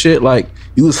own you and shit. Like,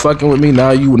 you was fucking with me.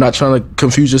 Now you not trying to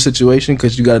confuse your situation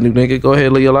because you got a new nigga. Go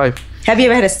ahead, live your life. Have you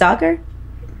ever had a stalker?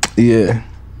 Yeah.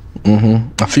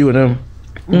 A few of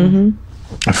them.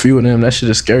 A few of them. That shit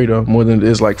is scary though, more than it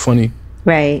is like funny.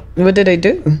 Right. What did they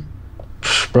do?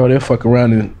 Bro, they'll fuck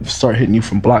around and start hitting you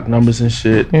from block numbers and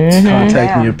shit.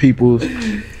 Contacting your peoples.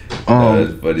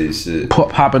 That's funny as shit.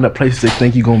 Popping up places they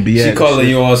think you're gonna be at. She calling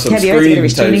you on some Have you ever taken a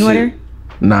restraining order?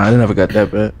 Nah, I never got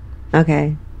that bad.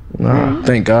 Okay. Nah,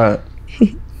 thank God.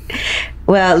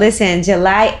 Well, listen,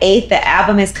 July 8th, the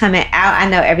album is coming out. I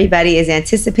know everybody is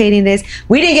anticipating this.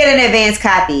 We didn't get an advance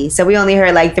copy, so we only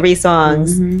heard like 3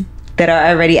 songs that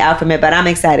are already out from it, but I'm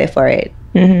excited for it.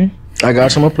 I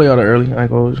got you. I'm gonna play all the early. I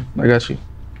got you.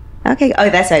 Okay. Oh,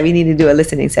 that's right. We need to do a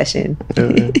listening session.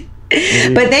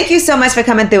 But thank you so much for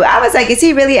coming through. I was like, is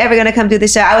he really ever going to come through the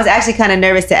show? I was actually kind of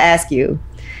nervous to ask you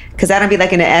because I don't be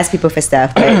liking to ask people for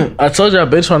stuff. But I told you I've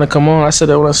been trying to come on. I said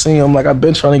that when I seen you. I'm like, I've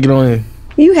been trying to get on here.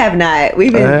 You have not.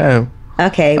 We've been. I have.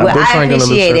 Okay. Well, I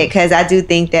appreciate it because I do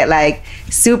think that like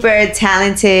super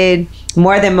talented,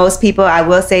 more than most people. I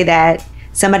will say that.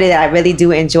 Somebody that I really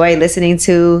do enjoy listening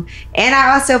to. And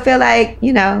I also feel like,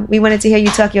 you know, we wanted to hear you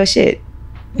talk your shit.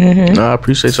 No, I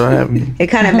appreciate y'all having me. It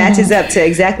kind of matches up to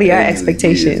exactly our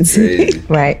expectations.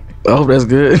 Right. I hope that's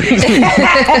good.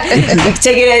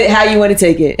 Take it how you want to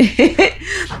take it.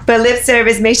 But Lip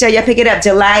Service, make sure y'all pick it up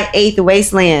July 8th,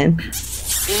 Wasteland.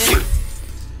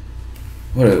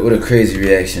 What a crazy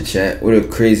reaction, chat. What a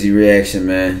crazy reaction,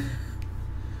 man.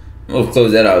 We'll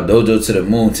close that out. Dojo to the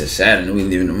moon to Saturn. We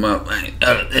leaving them up. I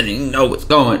didn't know what's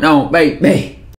going on, baby.